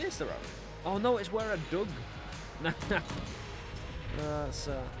rat? It is the rat. Oh no, it's where I dug. That's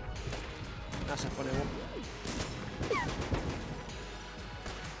a funny one.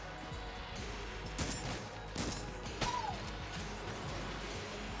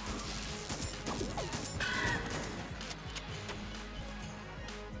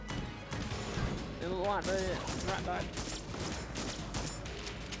 like the rat died.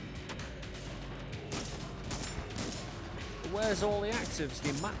 Where's all the actives,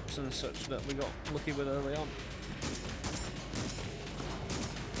 the maps and such that we got lucky with early on?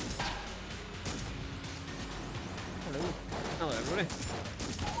 Hello. Hello everybody.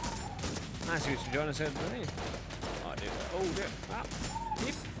 Nice of you to join us everybody. Oh dear. Oh dear. Ah.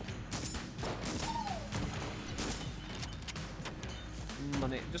 Yep.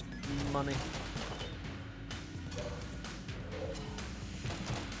 Money. Just money.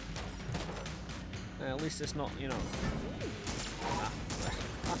 At least it's not, you know.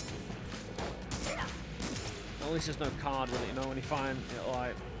 At least there's no card with it, you know, when you find, you know,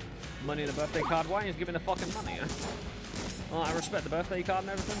 like, money in a birthday card. Why are you giving the fucking money, eh? Well, I respect the birthday card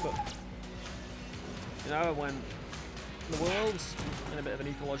and everything, but, you know, when the world's in a bit of an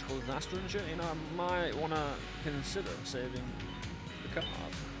ecological disaster and shit, you know, I might want to consider saving the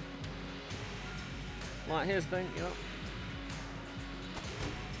card. Like, here's the thing, you know.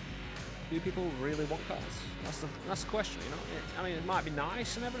 Do people really want cards? That's the question, you know. I mean, it might be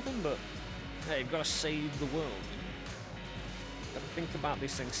nice and everything, but hey, you've got to save the world. You've got to think about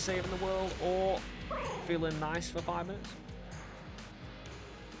these things: saving the world or feeling nice for 5 minutes.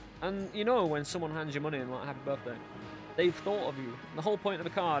 And you know, when someone hands you money and like, happy birthday, they've thought of you. The whole point of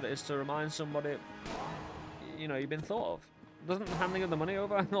a card is to remind somebody, you know, you've been thought of. Doesn't handing them the money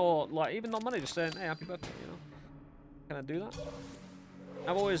over, or like even not money, just saying, hey, happy birthday, you know. Can I do that?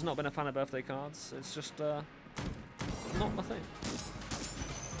 I've always not been a fan of birthday cards. It's just not my thing.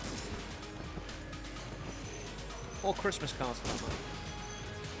 Or Christmas cards for that matter.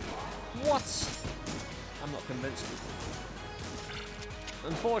 What? I'm not convinced.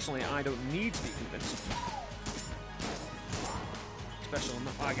 Unfortunately, I don't need to be convinced. Especially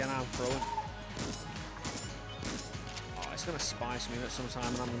again, I'm throwing. Oh, it's gonna spice me at some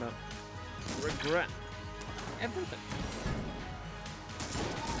time, and I'm gonna regret everything.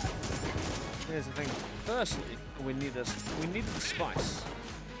 Here's the thing. Firstly, we need this. We needed the spice.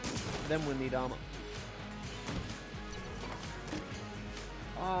 Then we need armor.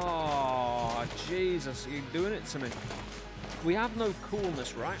 Oh, Jesus! You're doing it to me. We have no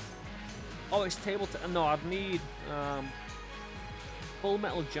coolness, right? Oh, it's table. No, I'd need full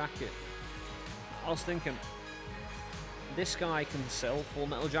metal jacket. I was thinking this guy can sell full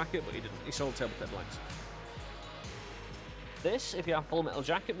metal jacket, but he didn't. He sold table blanks. This, if you have full metal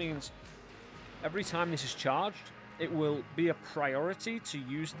jacket, means every time this is charged, it will be a priority to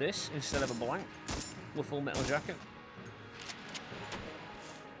use this instead of a blank with full metal jacket.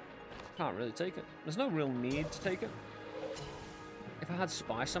 Can't really take it. There's no real need to take it. If I had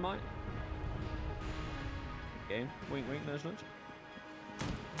spice, I might. Game. Wink, wink, nudge, nudge.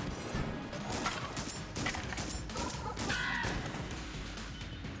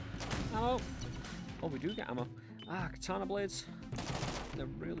 Ammo. Oh, we do get ammo. Ah, katana blades. They're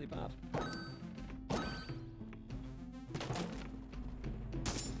really bad.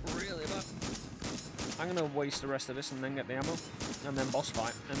 Really bad. I'm gonna waste the rest of this and then get the ammo. And then boss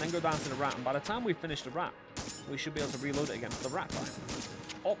fight. And then go down to the rat. And by the time we finish the rat, we should be able to reload it again for the rat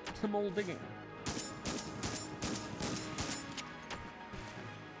fight. Optimal digging.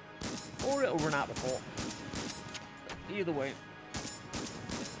 Or it'll run out before. Either way,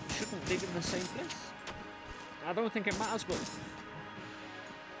 shouldn't dig in the same place. I don't think it matters, but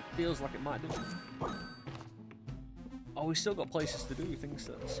feels like it might do. Oh, we still got places to do, things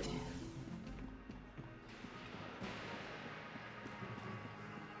to see.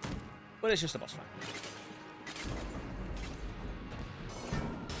 But it's just a boss fight.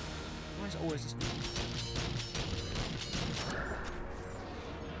 Why is it always this?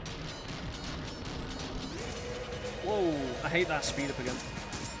 Whoa, I hate that speed up again.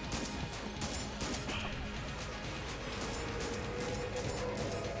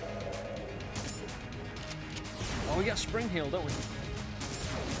 Oh, we get spring heal, don't we?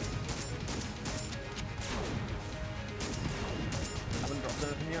 Haven't dropped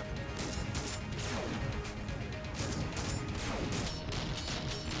anything yet.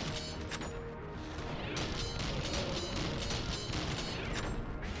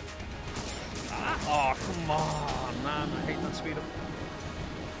 Oh, come on, man. I hate that speed up.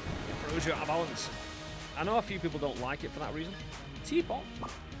 It throws you out of balance. I know a few people don't like it for that reason. Teapot.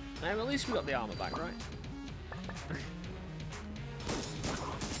 At least we got the armor back, right?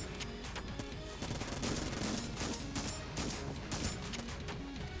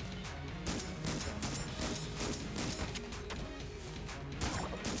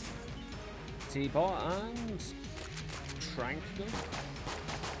 Teapot and Tranquil.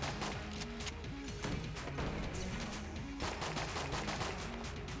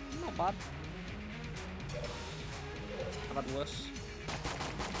 Not bad. I've had worse.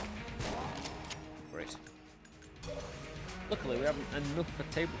 Great. Luckily, we haven't enough for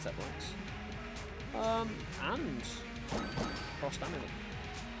tabletop ranks. And cross stamina.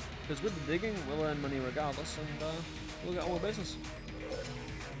 Because with the digging, we'll earn money regardless, and we'll get on with business.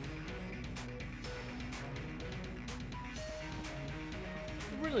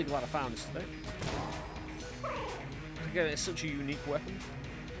 I'm really glad I found this today. Again, it's such a unique weapon.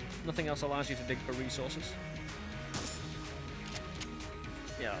 Nothing else allows you to dig for resources.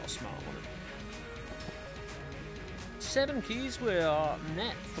 Yeah, that was smart, wasn't it? 7 keys, we are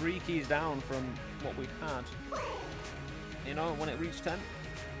net 3 keys down from what we had. You know, when it reached 10.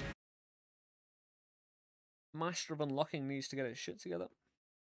 Master of Unlocking needs to get its shit together.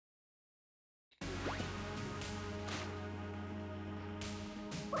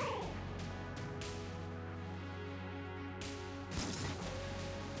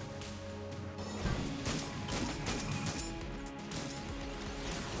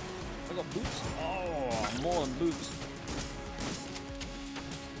 I got boots. Oh, more than boots.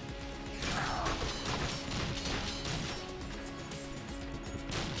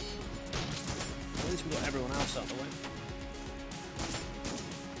 At least we got everyone else out of the way.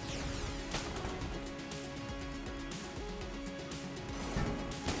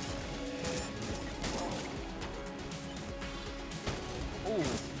 Ooh.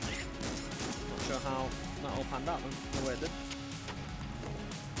 Not sure how that all panned out then, the way it did.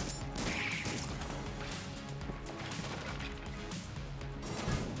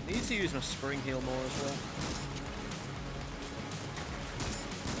 Need to use my spring heal more as well.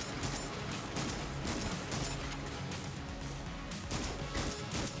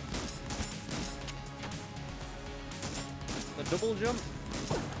 The double jump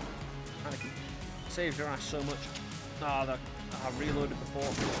kind of saves your ass so much. Ah, I reloaded before.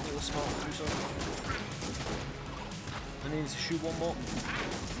 It was smart to do so. I need to shoot one more.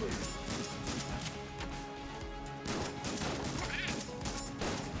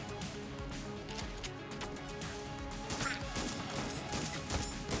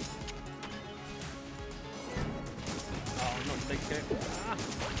 Oh, not the big kick. Ah.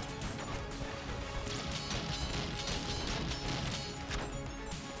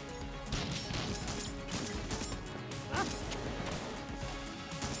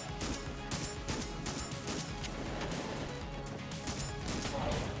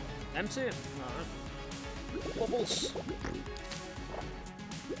 Empty it. Alright. Bubbles.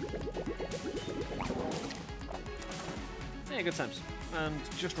 Yeah, good times. And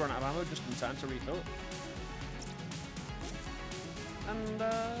just run out of ammo just in time to refill it. And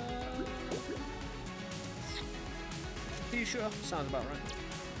are you sure? Sounds about right.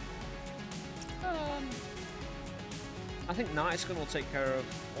 I think Night Skin will take care of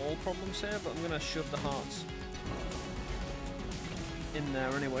all problems here, but I'm gonna shove the hearts in there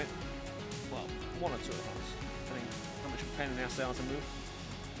anyway. Well, 1 or 2 of the hearts, depending how much of a pain in the ass they are to move.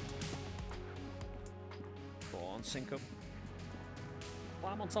 Go on, sync up.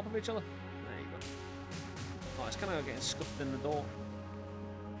 Climb on top of each other. There you go. Oh, it's kind of getting scuffed in the door.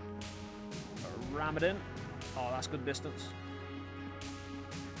 Ram it in. Oh, that's good distance.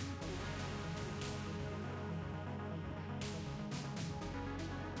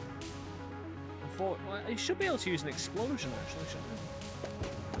 Well, you should be able to use an explosion, actually, shouldn't you?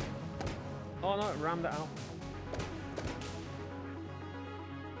 Oh no, it rammed it out.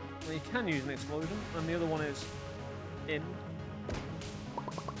 Well, you can use an explosion, and the other one is in.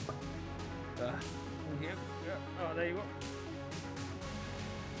 Here. Yeah. Oh, there you go.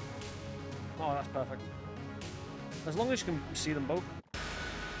 Oh, that's perfect. As long as you can see them both.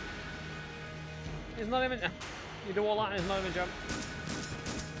 It's not even... You do all that and it's not even jump.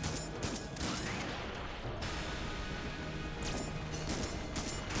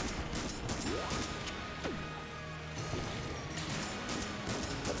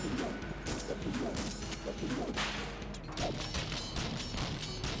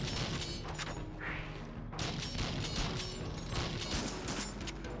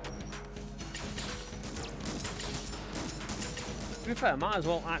 To be fair, might as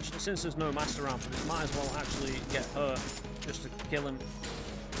well actually, since there's no master around for this, might as well actually get her just to kill him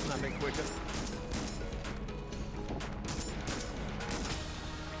that bit quicker.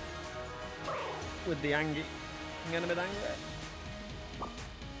 With the Angie. I'm getting a bit angry.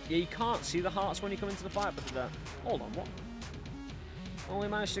 Yeah, you can't see the hearts when you come into the fight, but they're... Hold on, what? Only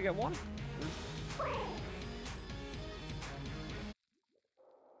managed to get one?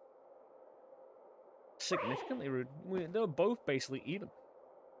 Significantly rude. They were both basically even.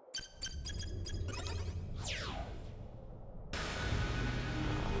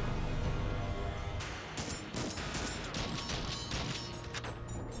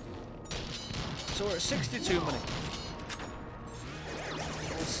 So we're at 62 money.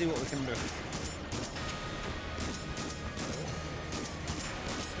 Let's see what we can do.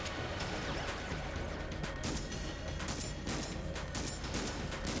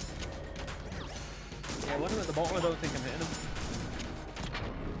 Yeah, when I'm at the bottom, I don't think I'm hitting him.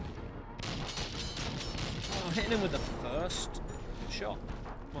 Oh, I'm hitting him with the first shot.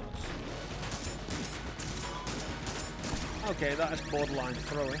 Almost. Okay, that is borderline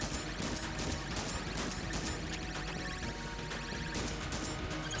throwing.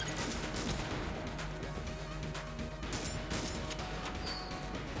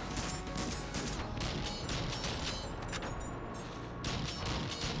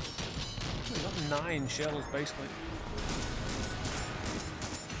 We've got 9 shells, basically.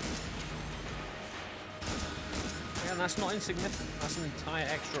 Yeah, and that's not insignificant. That's an entire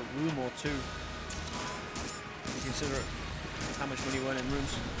extra room or 2. If you consider it. How much money you earn in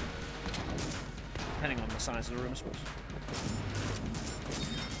rooms, depending on the size of the room, I suppose.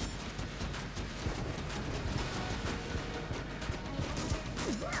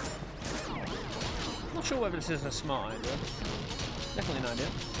 Not sure whether this is a smart idea. Definitely an idea.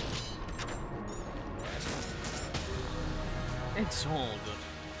 It's all good.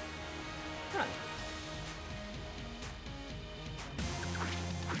 Right.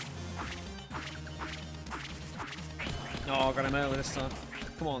 Oh, got him early this time.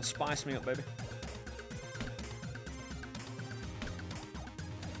 Come on, spice me up, baby.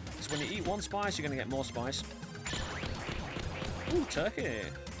 So when you eat 1 spice, you're going to get more spice. Ooh, turkey.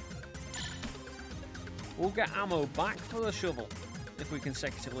 We'll get ammo back for the shovel if we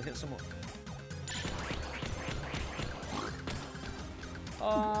consecutively hit someone.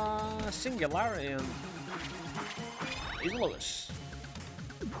 Singularity and Lewis.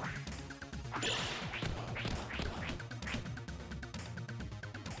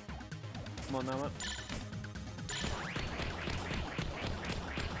 Come on now, man.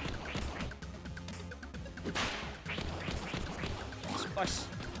 Spice.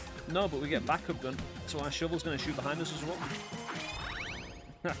 No, but we get backup gun, so our shovel's going to shoot behind us as well.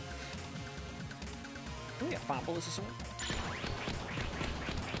 Can we get fat bullets or something?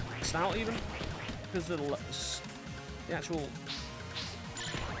 Snout even? Because the actual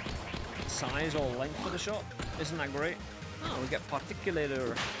size or length of the shot isn't that great. Oh, we get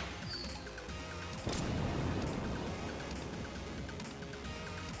particulator.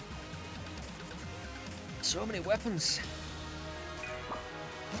 So many weapons.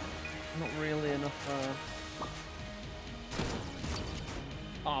 Not really enough.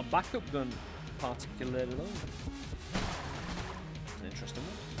 Ah, backup gun particulator though. An interesting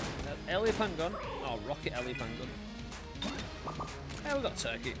one. Elephant gun. Oh, rocket elephant gun. Yeah, we got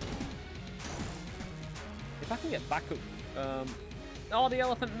turkey. If I can get backup. Oh, the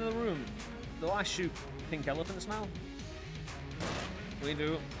elephant in the room. Do I shoot pink elephants now? We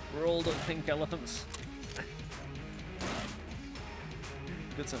do. Rolled up pink elephants.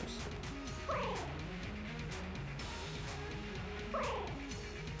 Good times.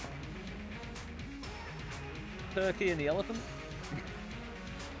 Turkey and the elephant.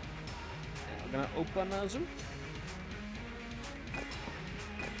 We're gonna open our zoo.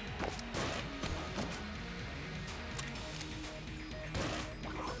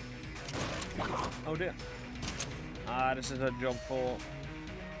 Oh dear. Ah, this is a job for.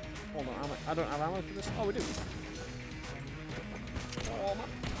 Hold on, I don't have ammo for this. Oh, we do. Oh man.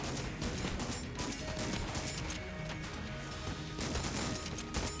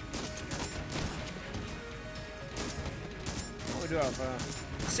 Oh, we do have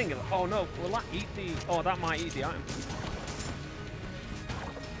singular. Oh no, will that eat the? Oh, that might eat the item.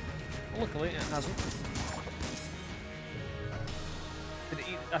 Luckily, it hasn't. Did it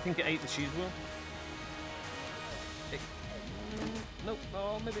eat? I think it ate the cheese wheel. Nope.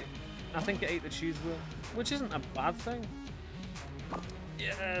 Oh, maybe. I think it ate the cheese wheel, which isn't a bad thing.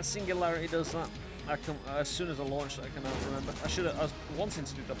 Yeah, Singularity does that. I can, as soon as I launched it, I can remember. I was wanting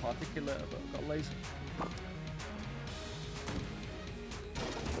to do the particulator, but I got lazy.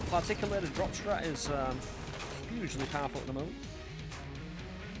 The particulator drop strat is hugely powerful at the moment.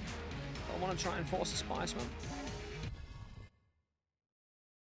 I want to try and force a spice, man.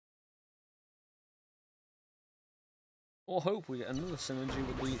 Or hope we get another synergy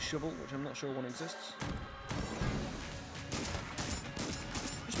with the shovel, which I'm not sure one exists.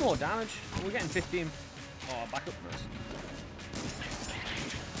 Just more damage. We're getting 15. Oh, backup, nice.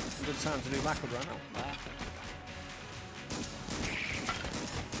 A good time to do backup right now. Ah.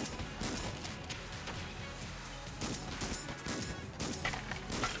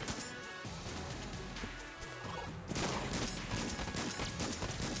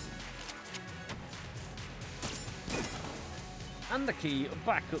 And the key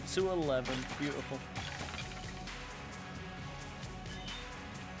back up to 11. Beautiful.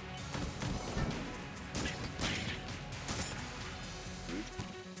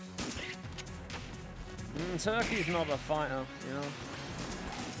 Turkey's not a fighter, you know.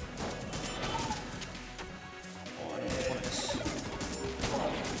 Oh, I don't know what it is.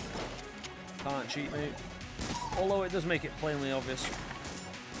 Can't cheat me. Although it does make it plainly obvious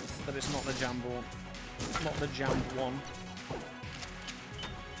that it's not the jammed one. Not the jammed one.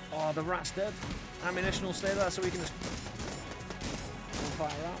 Oh, the rat's dead. Ammunition will stay there so we can just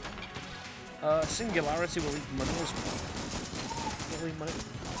fire out. Singularity will eat money as well. Will eat money.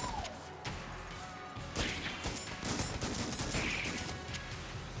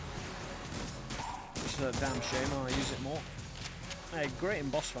 It's a damn shame I use it more. Hey, great in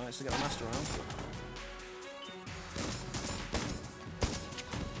boss fights to get the master round.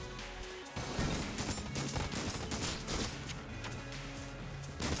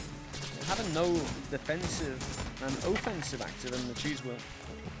 Having no defensive and offensive active in the cheese wheel.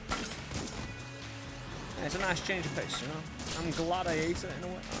 Yeah, it's a nice change of pace, you know. I'm glad I ate it in a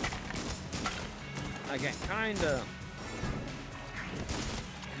way. I get kinda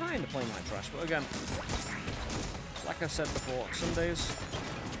playing like trash, but again, like I said before, some days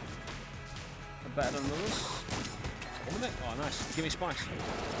are better than others. One minute. Oh, nice. Give me spice.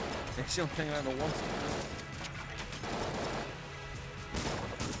 It's the only thing I ever wanted.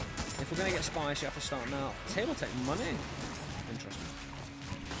 If we're going to get spice, you have to start now. Table tech money. Interesting.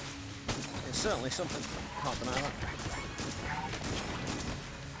 It's certainly something. Can't deny that.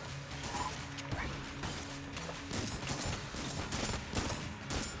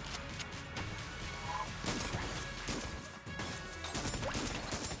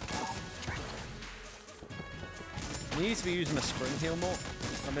 I need to be using my spring heal more.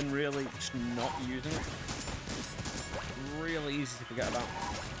 I've been really just not using it. Really easy to forget about.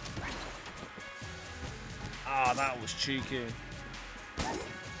 Ah, that was cheeky.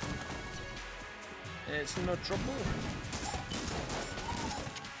 It's no trouble.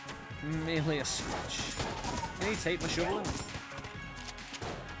 Merely a switch. Can you take my shovel?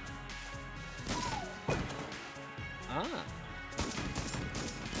 Ah.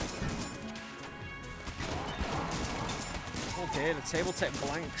 Okay, the table tech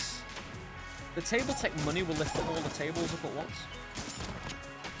blanks. The table tech money will lift all the tables up at once.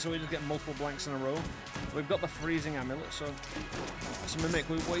 So we just get multiple blanks in a row. We've got the freezing amulet, so it's a mimic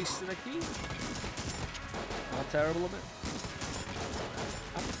we wasted a key. How terrible of it.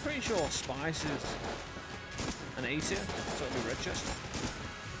 I'm pretty sure spice is an A tier, so it'll be red chest.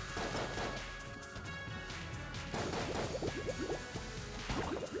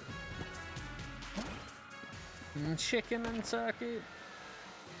 And chicken and turkey.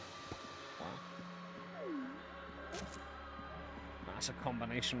 Wow. That's a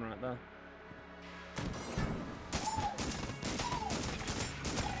combination right there.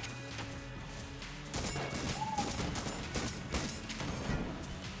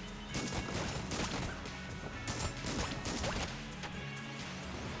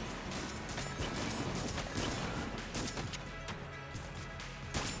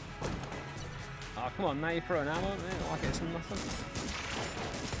 Oh, come on, now you're throwing ammo, like it's nothing.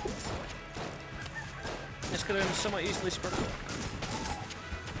 This could have been somewhat easily spread out.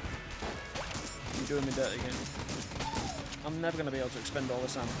 You're doing me dirty again. I'm never going to be able to expend all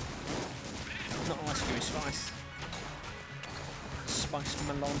this ammo. Not unless you give me spice. Spice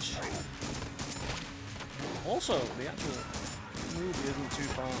for my launch. Also, the actual movie isn't too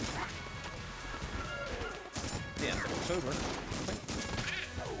far. Yeah, October, I think.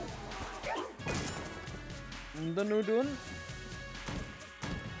 The new doing.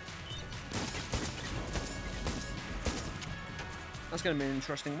 That's going to be an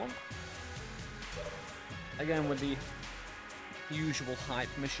interesting one. Again with the usual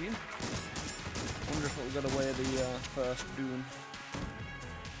hype machine. Wonder if it'll get away the first Dune.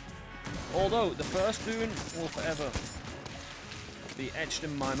 Although the first Dune will forever be etched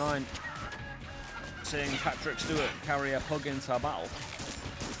in my mind. Seeing Patrick Stewart carry a pug into a battle.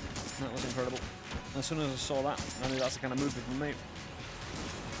 That was incredible. As soon as I saw that, I knew that's the kind of movie for me.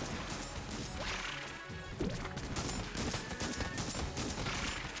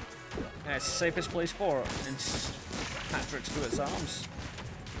 Yeah, it's the safest place for it. It's Patrick Stewart's arms.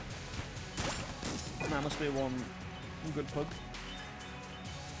 That must be one good pug.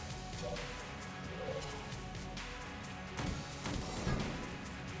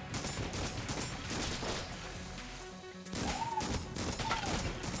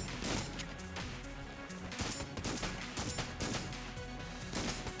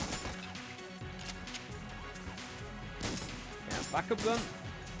 Backup gun.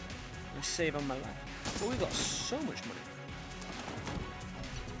 Let's save on my life. But we got so much money.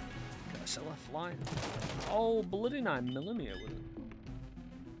 Can I sell a fly? Oh, bloody 9mm with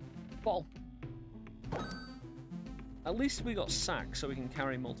it. Ball. At least we got sack, so we can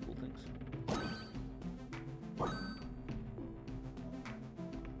carry multiple things.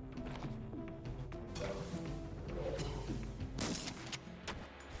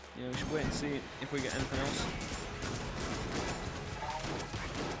 Yeah, we should wait and see if we get anything else.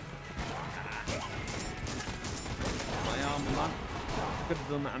 My arm, man. Could have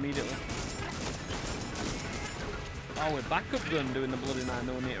done that immediately. Oh, we're backup gun doing the bloody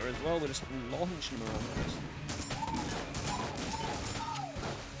 9mm as well. We're just launching them around the place.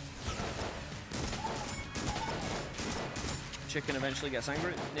 Chicken eventually gets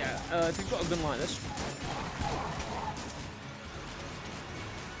angry. Yeah, if you've got a gun like this.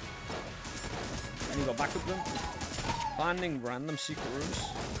 And you've got backup gun. Finding random secret rooms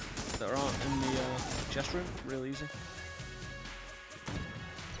that aren't in the chest room, real easy.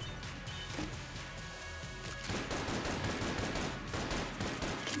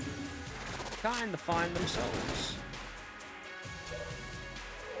 Kind of find themselves.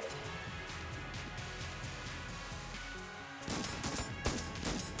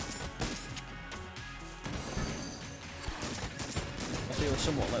 I feel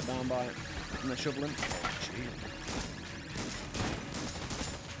somewhat let down by it. And the shoveling.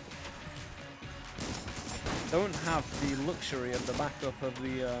 Don't have the luxury of the backup of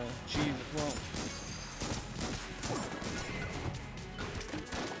the cheese as well.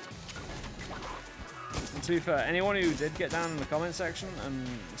 And to be fair, anyone who did get down in the comment section and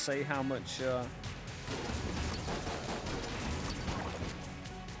say how much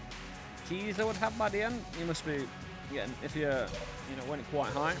keys I would have by the end, you must be getting, if you went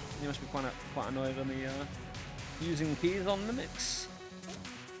quite high, you must be quite annoyed at me using keys on the mix.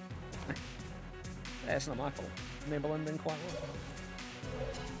 Yeah, it's not my fault. They blend in quite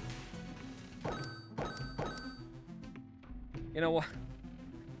well. You know what?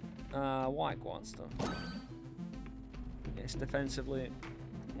 White Guan stuff. It's defensively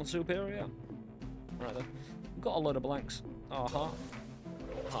superior. Right then. We've got a load of blanks. Oh, heart.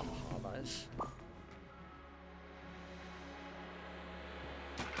 Heart, that is.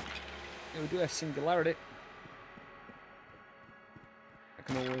 Yeah, we do have singularity. I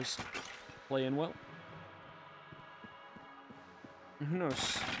can always play in well. Who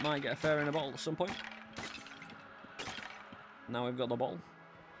knows? Might get a fair in a bottle at some point. Now we've got the bottle.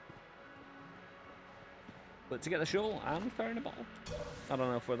 But to get the shovel and fair in a bottle, I don't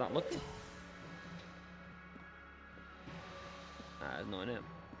know if we're that lucky. There's nothing in it.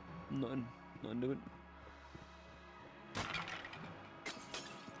 Nothing doing.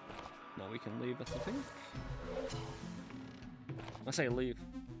 Now we can leave, I think. I say leave.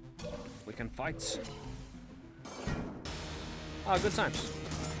 We can fight. Ah, good times.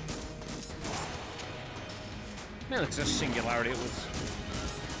 Man, it's just singularity it was.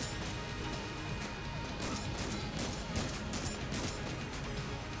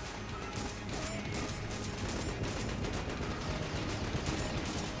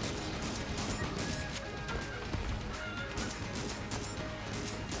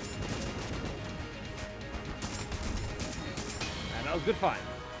 And that was good fight.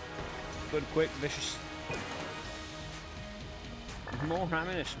 Good, quick, vicious. More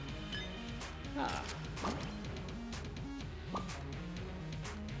ammunition. Ah.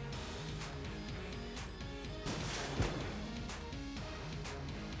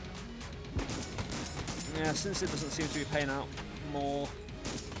 Yeah, since it doesn't seem to be paying out more.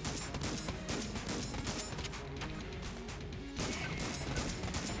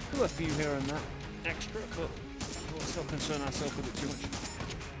 Do a few here and that extra, but let's not concern ourselves with it too much.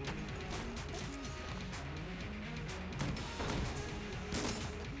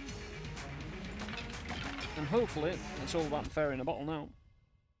 And hopefully, it's all about fair in a bottle now.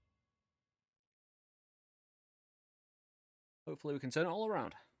 Hopefully we can turn it all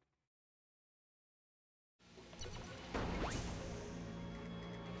around.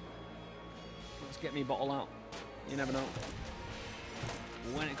 Let's get me bottle out. You never know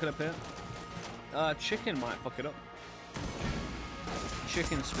when it could appear. Chicken might fuck it up.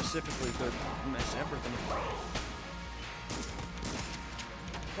 Chicken specifically could mess everything up.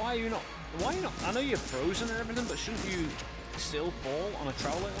 Why are you not? Why not? I know you're frozen and everything, but shouldn't you still fall on a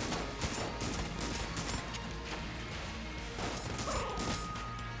trowel like that?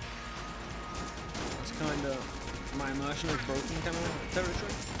 It's kind of my immersion is broken kind of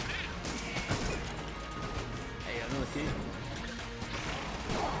territory. Hey, another key.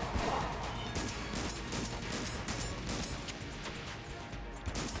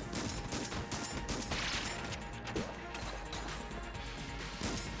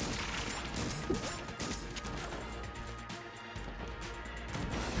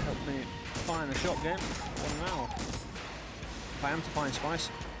 me find the shop game. What now? If I am to find spice.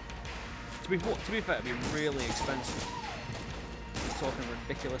 To be fair, it'd be really expensive. I'm talking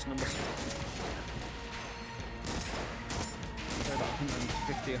ridiculous numbers. They're about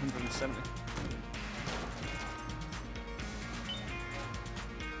 150, 170.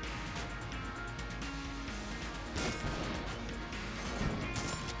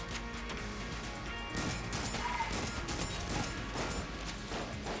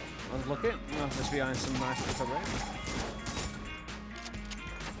 I was looking. Oh, just behind some nice bits of rain.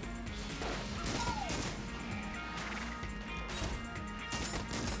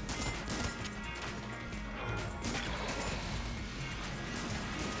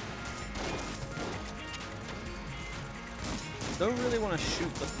 Don't really want to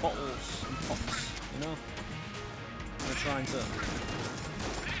shoot the bottles and pots, you know? I'm trying to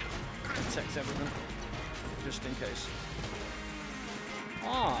protect everything, just in case.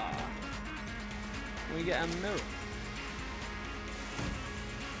 Ah! We get a mirror.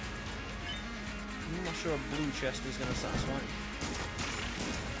 I'm not sure a blue chest is going to satisfy.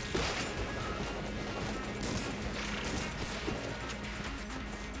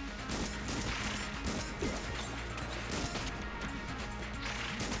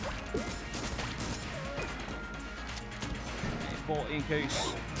 14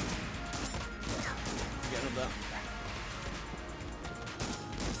 case. Getting up there.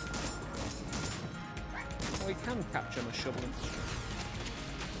 Oh, we can capture my shoveling.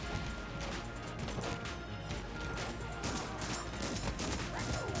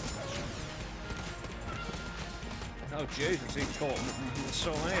 Oh Jesus, he caught him.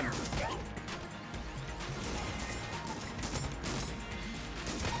 So lame.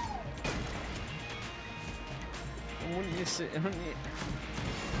 Wouldn't you see?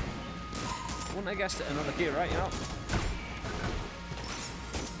 Wouldn't I guess it another key, right? You know.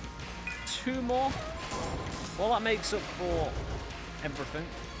 2 more. Well, that makes up for everything,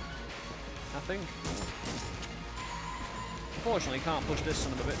 I think. Unfortunately, can't push this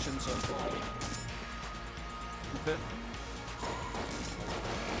son of a bitch in, so. Okay.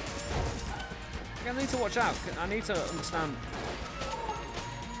 I need to watch out. I need to understand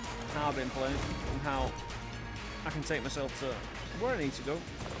how I've been playing and how I can take myself to where I need to go.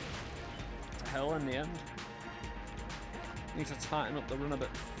 To hell in the end. Need to tighten up the run a bit.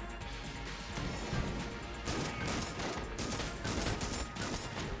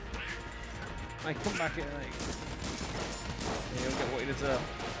 Hey, come back here, mate. Yeah, you'll get what you deserve.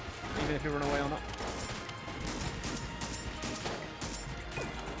 Even if you run away or not.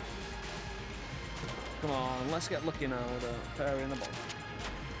 Come on, let's get lucky now with a fairy in the bottom.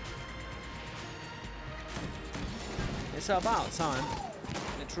 It's about time.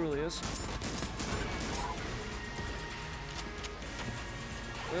 It truly is.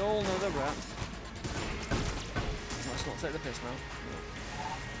 We all know the rap. Let's not take the piss now.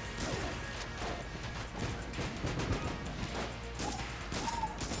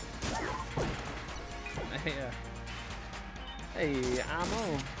 Hey, ammo.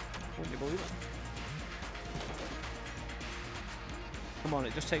 Wouldn't you believe it? Come on,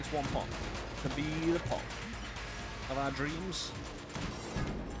 it just takes 1 pot to be the pot of our dreams.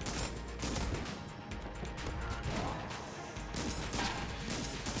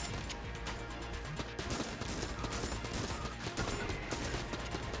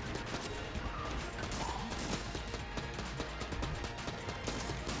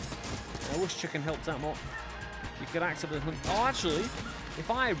 I wish chicken helped out more. You could actively hunt. Oh, actually, if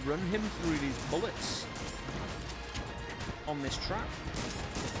I run him through these bullets on this trap,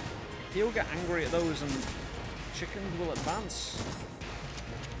 he'll get angry at those and chickens will advance.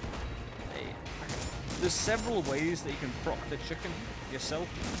 Hey, there's several ways that you can proc the chicken yourself.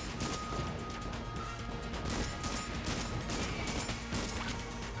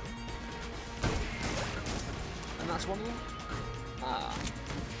 And that's one of them. Ah.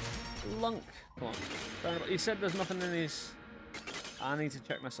 Lunk. Come on. He said there's nothing in his... I need to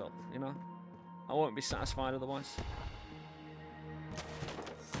check myself, you know? I won't be satisfied otherwise.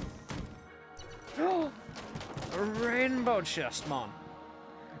 Oh! A rainbow chest, man!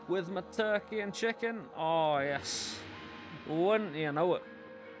 With my turkey and chicken? Oh, yes. Wouldn't you know it?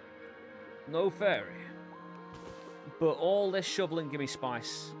 No fairy. But all this shoveling, give me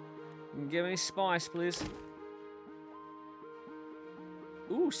spice. Give me spice, please.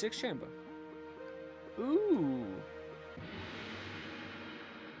 Ooh, 6 chamber. Ooh.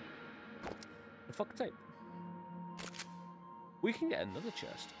 The fuck tape. We can get another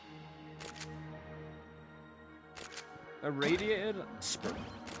chest. A radiated sprint.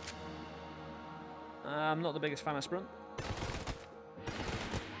 I'm not the biggest fan of sprint.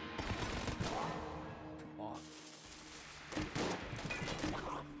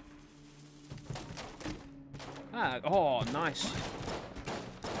 bag. Oh, nice.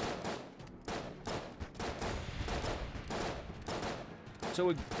 So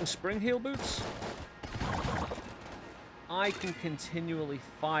with spring heel boots, I can continually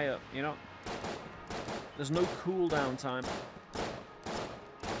fire, you know? There's no cooldown time.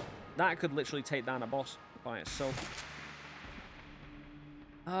 That could literally take down a boss by itself.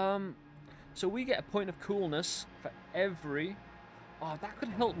 So we get a point of coolness for every... Oh, that could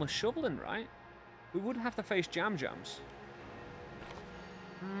help my shoveling, right? We would have to face jams.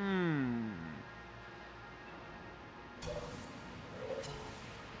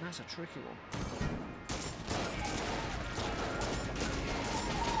 That's a tricky one.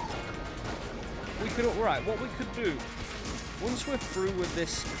 We could... Right, what we could do... Once we're through with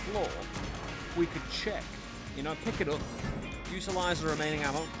this floor, we could check. You know, pick it up. Utilize the remaining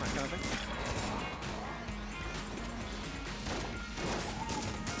ammo, that kind of thing.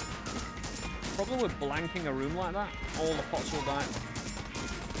 Problem with blanking a room like that, all the pots will die.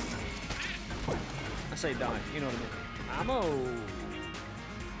 I say die, you know what I mean. Ammo!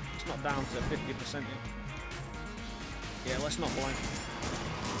 It's not down to 50% yet. Yeah, let's not blank.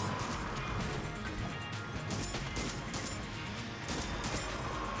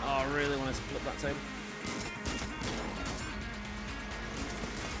 Oh, I really wanted to flip that table.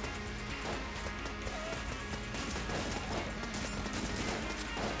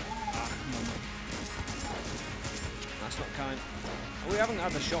 That's not kind. We haven't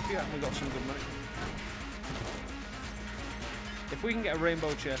had the shop yet and we got some good money. If we can get a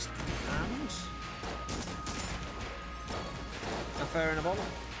rainbow chest and a fair in a bottle,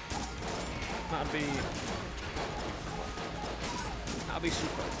 that'd be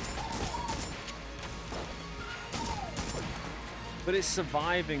super. But it's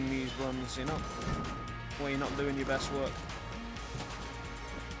surviving these runs, you know, where you're not doing your best work.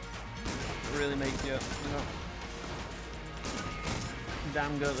 It really make you, you know,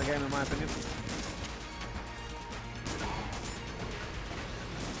 damn good at the game, in my opinion.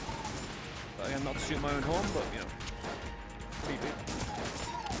 But again, not to shoot my own horn, but you know, beep beep.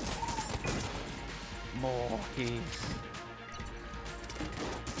 More keys.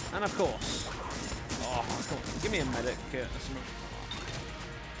 And of course, oh, come on, give me a medic kit or something.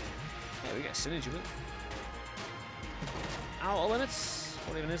 Yeah, we get synergy with it. Outer limits?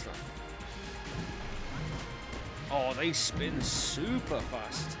 What even is that? Oh, they spin super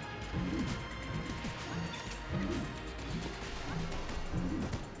fast.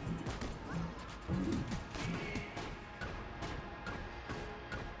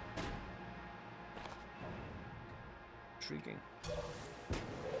 Intriguing.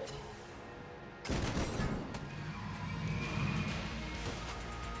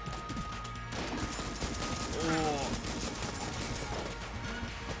 Oh.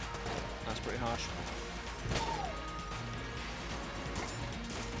 That's pretty harsh.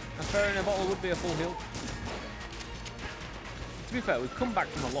 A fair in a bottle would be a full heal. To be fair, we've come back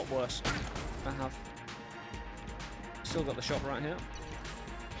from a lot worse. I have. Still got the shop right here.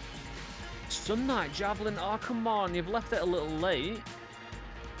 Sunlight Javelin, oh come on, you've left it a little late.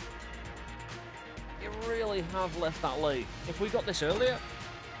 You really have left that late. If we got this earlier,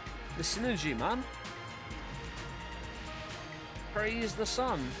 the synergy, man. Praise the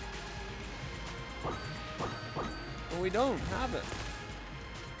sun. But we don't have it.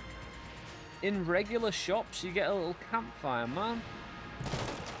 In regular shops, you get a little campfire, man.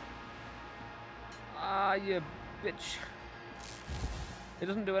 Ah, you bitch. It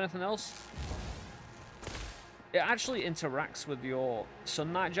doesn't do anything else. It actually interacts with your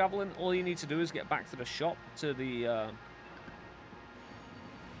Sunlight Javelin. All you need to do is get back to the shop, to the,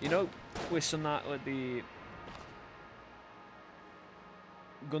 you know, with Sunlight, with the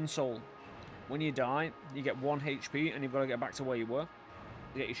gun soul. When you die, you get 1 HP, and you've got to get back to where you were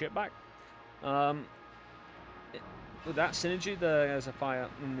to get your shit back. With that synergy, there's a fire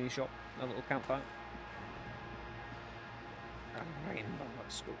in the shop, a little campfire. Rainbow,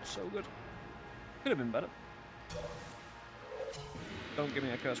 that's so good. Could have been better. Don't give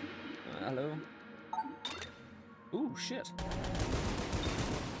me a curse. Hello. Ooh, shit.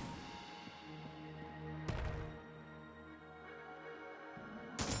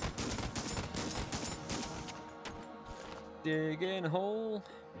 Dig in a hole.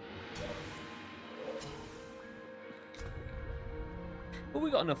 But we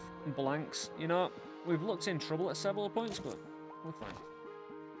got enough blanks, you know. We've looked in trouble at several points, but we're fine.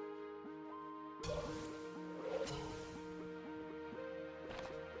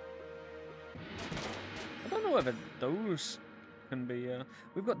 I don't know whether those can be.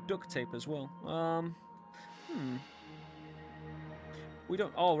 We've got duct tape as well. We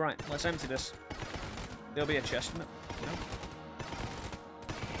don't. Oh right, let's empty this. There'll be a chest in it, you know?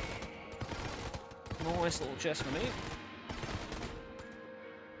 Nice little chest for me.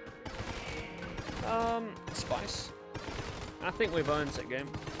 Spice. I think we've earned it, game.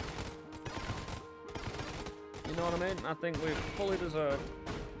 You know what I mean? I think we've fully deserved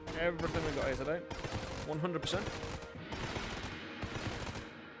everything we got here today. 100%.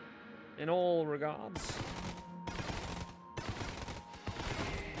 In all regards.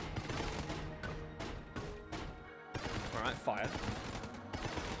 Alright, fire.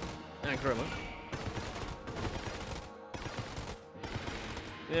 And griller.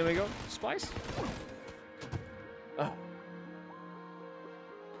 There we go. Spice. Oh.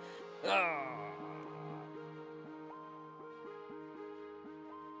 Oh.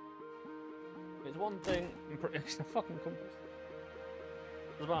 There's one thing I'm pretty... It's a fucking compass.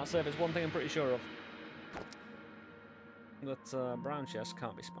 I was about to say, there's one thing I'm pretty sure of. That brown chest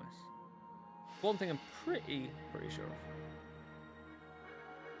can't be spice. One thing I'm pretty sure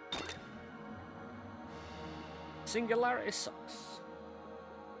of. Singularity sucks.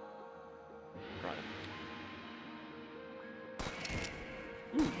 Right.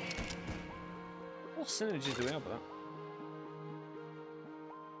 Ooh. What synergies do we have with that?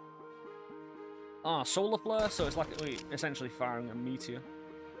 Ah, solar flare, so it's like we essentially firing a meteor.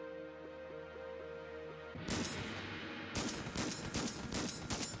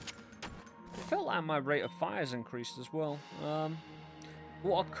 It felt like my rate of fire has increased as well.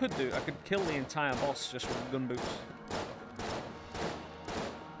 What I could do, I could kill the entire boss just with gun boots.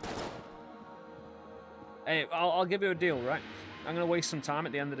 Hey, I'll give you a deal, right? I'm going to waste some time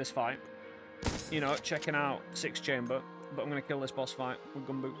at the end of this fight. You know, checking out 6 chamber, but I'm going to kill this boss fight with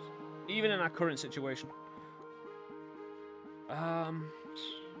gun boots. Even in our current situation.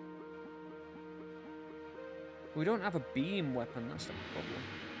 We don't have a beam weapon, that's the problem.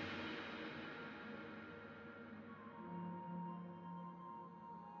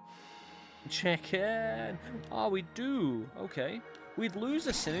 Check in. Oh, we do. Okay. We'd lose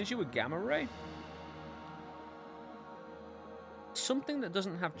the synergy with Gamma Ray. Something that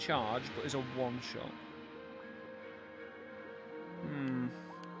doesn't have charge, but is a one-shot.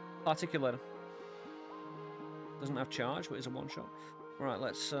 Articulator. Doesn't have charge, but is a one-shot. Right,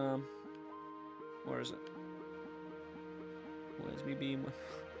 let's, where is it? Where's me beam?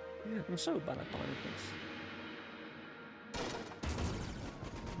 I'm so bad at finding things.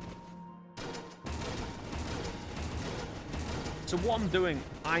 So what I'm doing,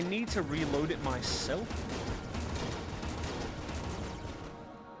 I need to reload it myself.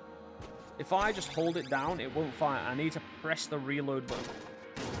 If I just hold it down, it won't fire. I need to press the reload button.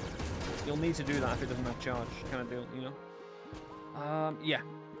 You'll need to do that if it doesn't have charge, kind of deal, you know? Yeah.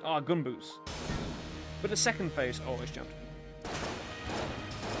 Ah, gun boots. But the second phase, always jumped.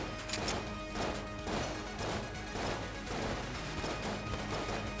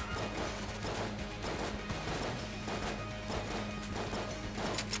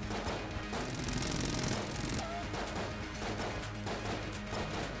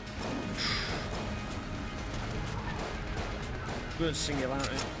 Good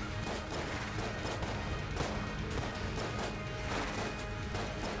singularity.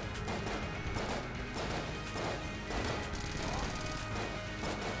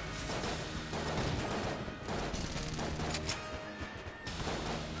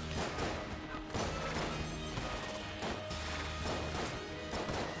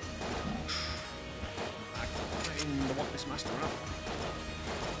 I want this master up.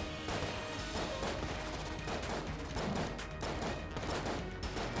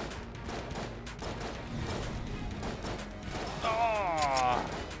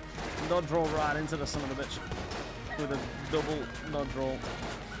 Dodge roll right into the son of a bitch with a double dodge roll.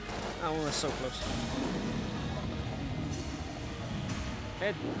 That one was so close.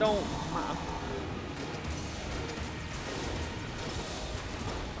 It don't matter.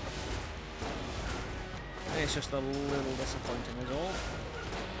 It's just a little disappointing as all.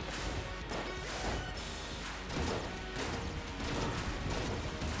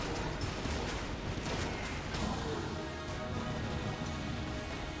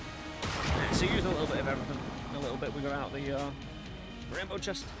 So use a little bit of everything. A little bit we got out the rainbow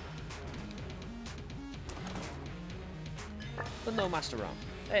chest. But no master round.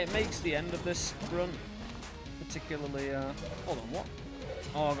 Hey, it makes the end of this run particularly hold on, what?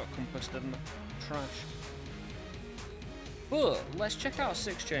 Oh, I got compassed, didn't I? Trash. But let's check out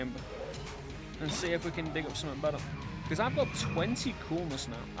 6 chamber and see if we can dig up something better. Because I've got 20 coolness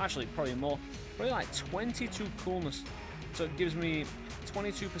now. Actually, probably more. Probably like 22 coolness. So it gives me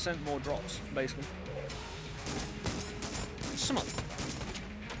 22% more drops, basically. Some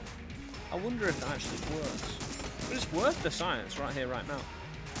I wonder if it actually works. But it's worth the science right here, right now.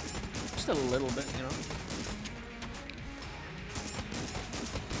 Just a little bit, you know.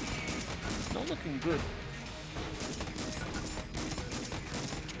 Not looking good.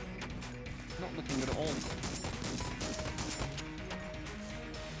 Not looking good at all.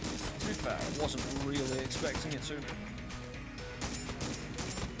 To be fair, I wasn't really expecting it to.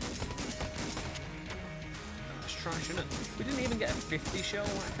 It's trash, isn't it? We didn't even get a 50 shell,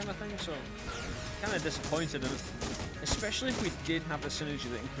 that kind of thing, so kind of disappointed in it. Especially if we did have the synergy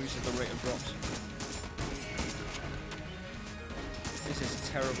that increases the rate of drops. This is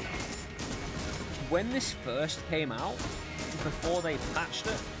terrible. When this first came out, before they patched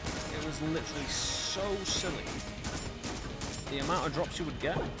it, it was literally so silly. The amount of drops you would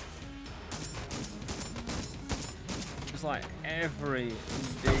get. It was like every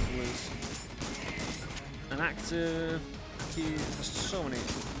dig was an active key. There's so many.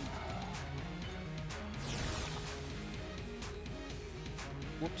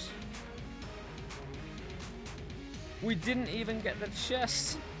 Whoops. We didn't even get the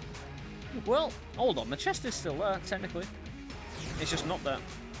chest. Well, hold on. The chest is still there, technically. It's just not there.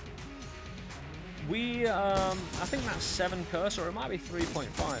 We, I think that's 7 curse, or it might be 3.5.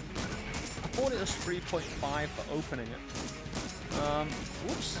 I thought it was 3.5 for opening it.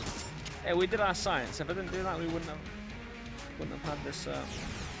 Whoops. Yeah, we did our science. If I didn't do that, we wouldn't have had this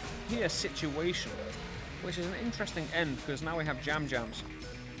here situation, which is an interesting end because now we have jam jams.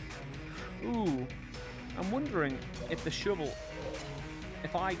 Ooh, I'm wondering if the shovel,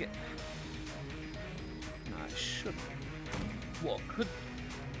 if I get, no, I shouldn't. What I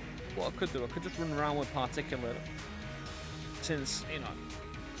could do, I could just run around with particulate, since, you know,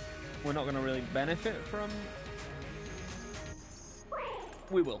 we're not going to really benefit from.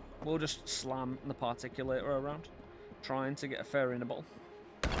 We'll just slam the particulator around, trying to get a fairy in a bottle.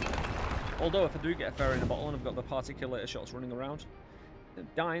 Although if I do get a fairy in a bottle and I've got the particulator shots running around, they'll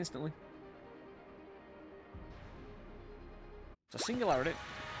die instantly. It's a singularity.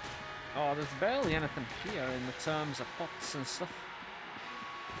 Oh, there's barely anything here in the terms of pots and stuff.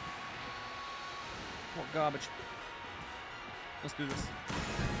 What garbage. Let's do this.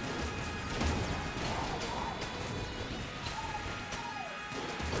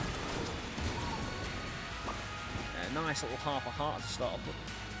 Yeah, nice little half a heart to start off with.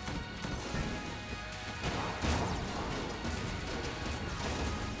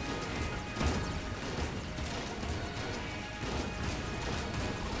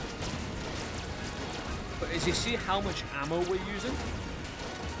 But as you see how much ammo we're using,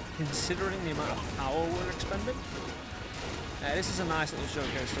 considering the amount of power we're expending, this is a nice little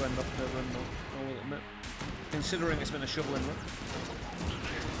showcase to end off the run, I will admit. Considering it's been a shoveling run.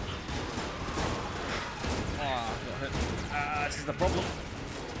 Ah, got hit. This is the problem.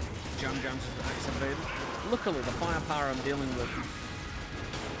 Jam jams is activated. Luckily, the firepower I'm dealing with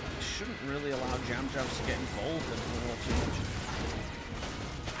shouldn't really allow jam jams to get involved in it all too much.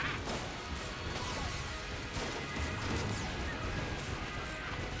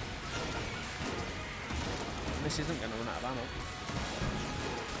 This isn't going to run out of ammo.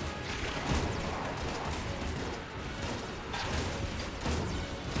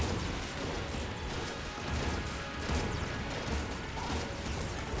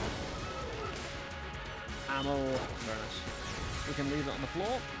 Ammo, very nice. We can leave it on the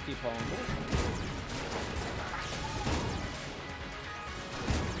floor, keep on going.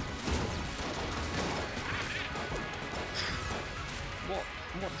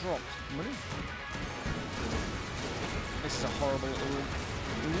 What dropped? Money? This is a horrible little room.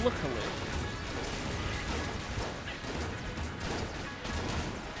 Luckily,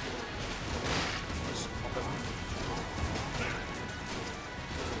 just pop it.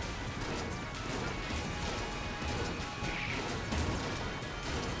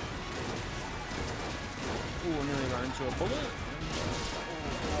 Ooh, I nearly ran into a bullet.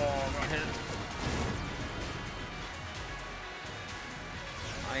 Oh, right here.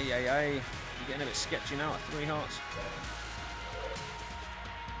 Aye, aye, aye. You're getting a bit sketchy now at 3 hearts.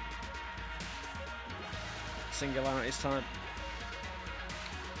 Singularity's time.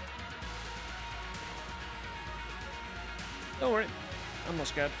 Don't worry, I'm not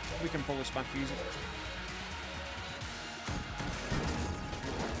scared. We can pull this back easy.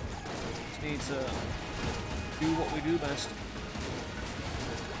 Just need to do what we do best.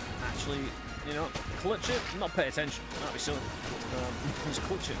 Actually, you know, clutch it, not pay attention. That'd be silly. Just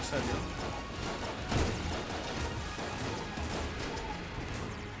clutch it instead, you know.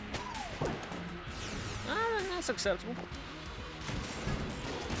 That's acceptable.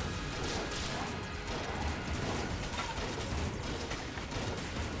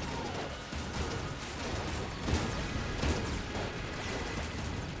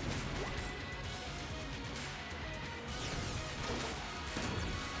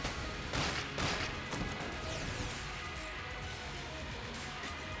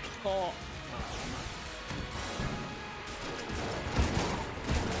 4.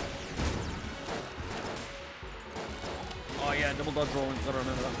 Oh yeah, double dodge rolling, gotta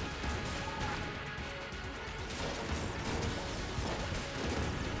remember that.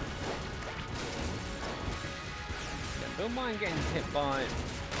 Yeah, don't mind getting hit by a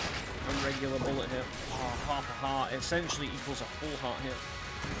regular bullet hit. Oh, half a heart essentially equals a full heart hit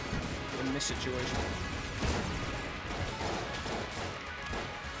in this situation.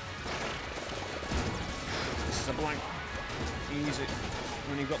 This is a blank. Easy.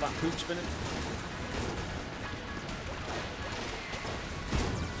 When you've got that poop spinning.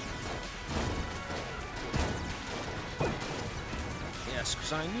 Yes,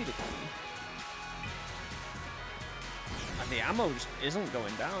 because I need a key. And the ammo just isn't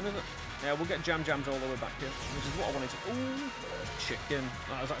going down, is it? Yeah, we'll get jams all the way back here, which is what I wanted to... Ooh, chicken.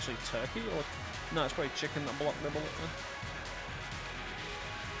 That was actually turkey, or... No, it's probably chicken that blocked the bullet there.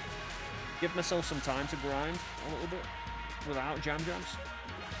 Give myself some time to grind a little bit without jams.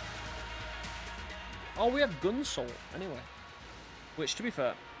 Oh, we have gun soul anyway. Which, to be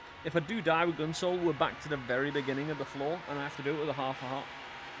fair, if I do die with gun soul, we're back to the very beginning of the floor, and I have to do it with a half a heart.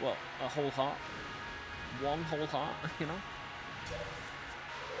 Well, a whole heart. One whole heart, you know?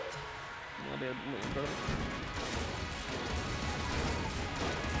 That'll be a little incredible.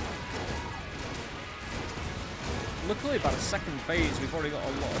 Luckily, by the second phase, we've already got a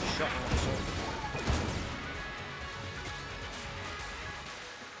lot of shot out, so...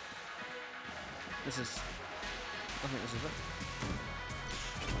 This is... I think this is it.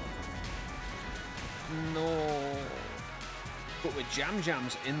 No... But with jams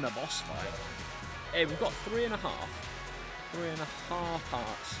in the boss fight... Hey, we've got 3.5. 3.5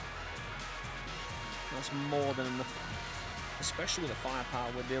 hearts. That's more than enough. Especially with the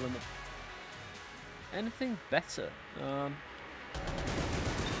firepower we're dealing with. Anything better? Oh,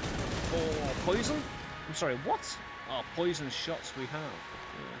 poison? I'm sorry, what? Oh, poison shots we have.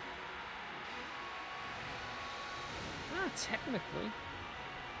 Yeah. Technically.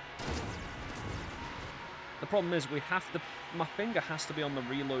 The problem is we have to... My finger has to be on the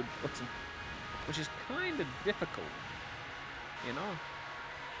reload button. Which is kind of difficult. You know?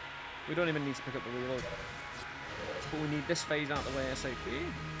 We don't even need to pick up the reload. But we need this phase out of the way ASAP.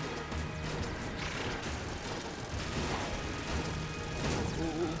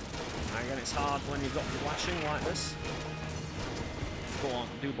 Ooh. Again, it's hard when you've got flashing like this. Go on,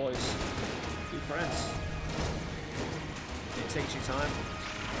 do boys. Do friends. It takes you time.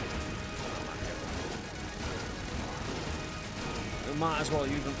 We might as well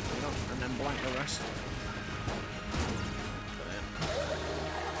use them, you know, and then blank the rest.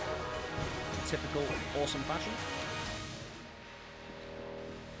 Typical awesome fashion.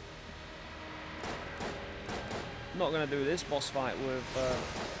 Not going to do this boss fight with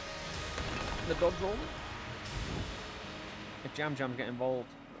the dodge roll. If Jams get involved,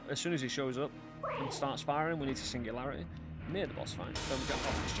 as soon as he shows up and starts firing, we need to singularity near the boss fight. Don't get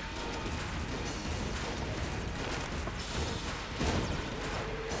off this jam.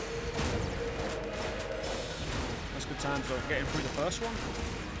 That's good time, so getting through the first one.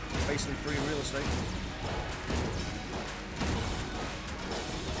 Basically free real estate.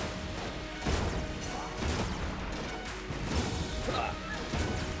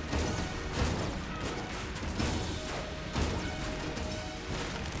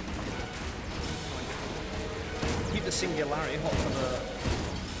 Keep the singularity hot for the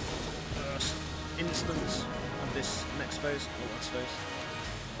first instance of this next phase, or last phase.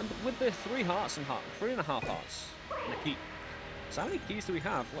 And with the 3.5 hearts and a key. So how many keys do we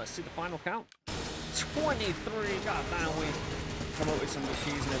have? Let's see the final count. 23! God damn, we come up with some good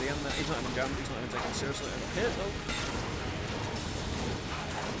keys near the end there. He's not even jammed, he's not even taken seriously. Hit though.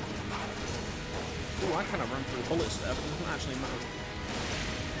 Ooh, I kind of ran through the bullets there, but it doesn't actually matter.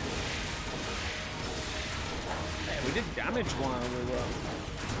 Yeah, we did damage while we were...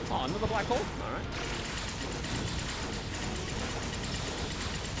 Oh, another black hole? Alright.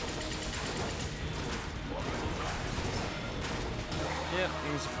 Yeah,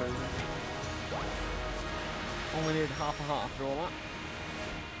 easy cruising. Only needed half a heart after all that.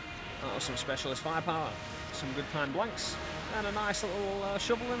 That was some specialist firepower, some good time blanks, and a nice little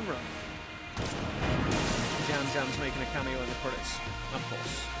shovel and run. Jam's making a cameo in the credits, of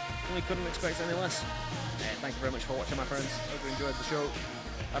course. We couldn't expect any less. Thank you very much for watching, my friends. Hope you enjoyed the show.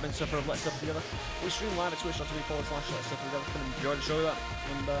 I've been Supper of Let's Stuff Together. We stream live at twitch.tv/Let's Stuff Together. Come and enjoy the show that.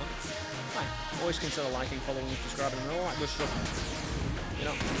 And always consider liking, following, subscribing, and all that good stuff. You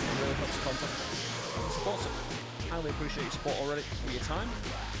know, it really helps the content. Supports it. Highly appreciate your support already, for your time.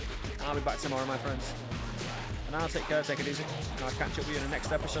 And I'll be back tomorrow, my friends. For now, take care, take it easy. And I'll catch up with you in the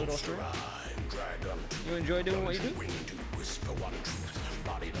next episode or stream. You enjoy doing what you do?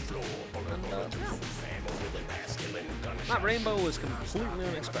 And, that rainbow was completely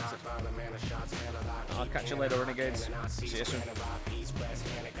unexpected. I'll catch you later, Renegades. See you soon.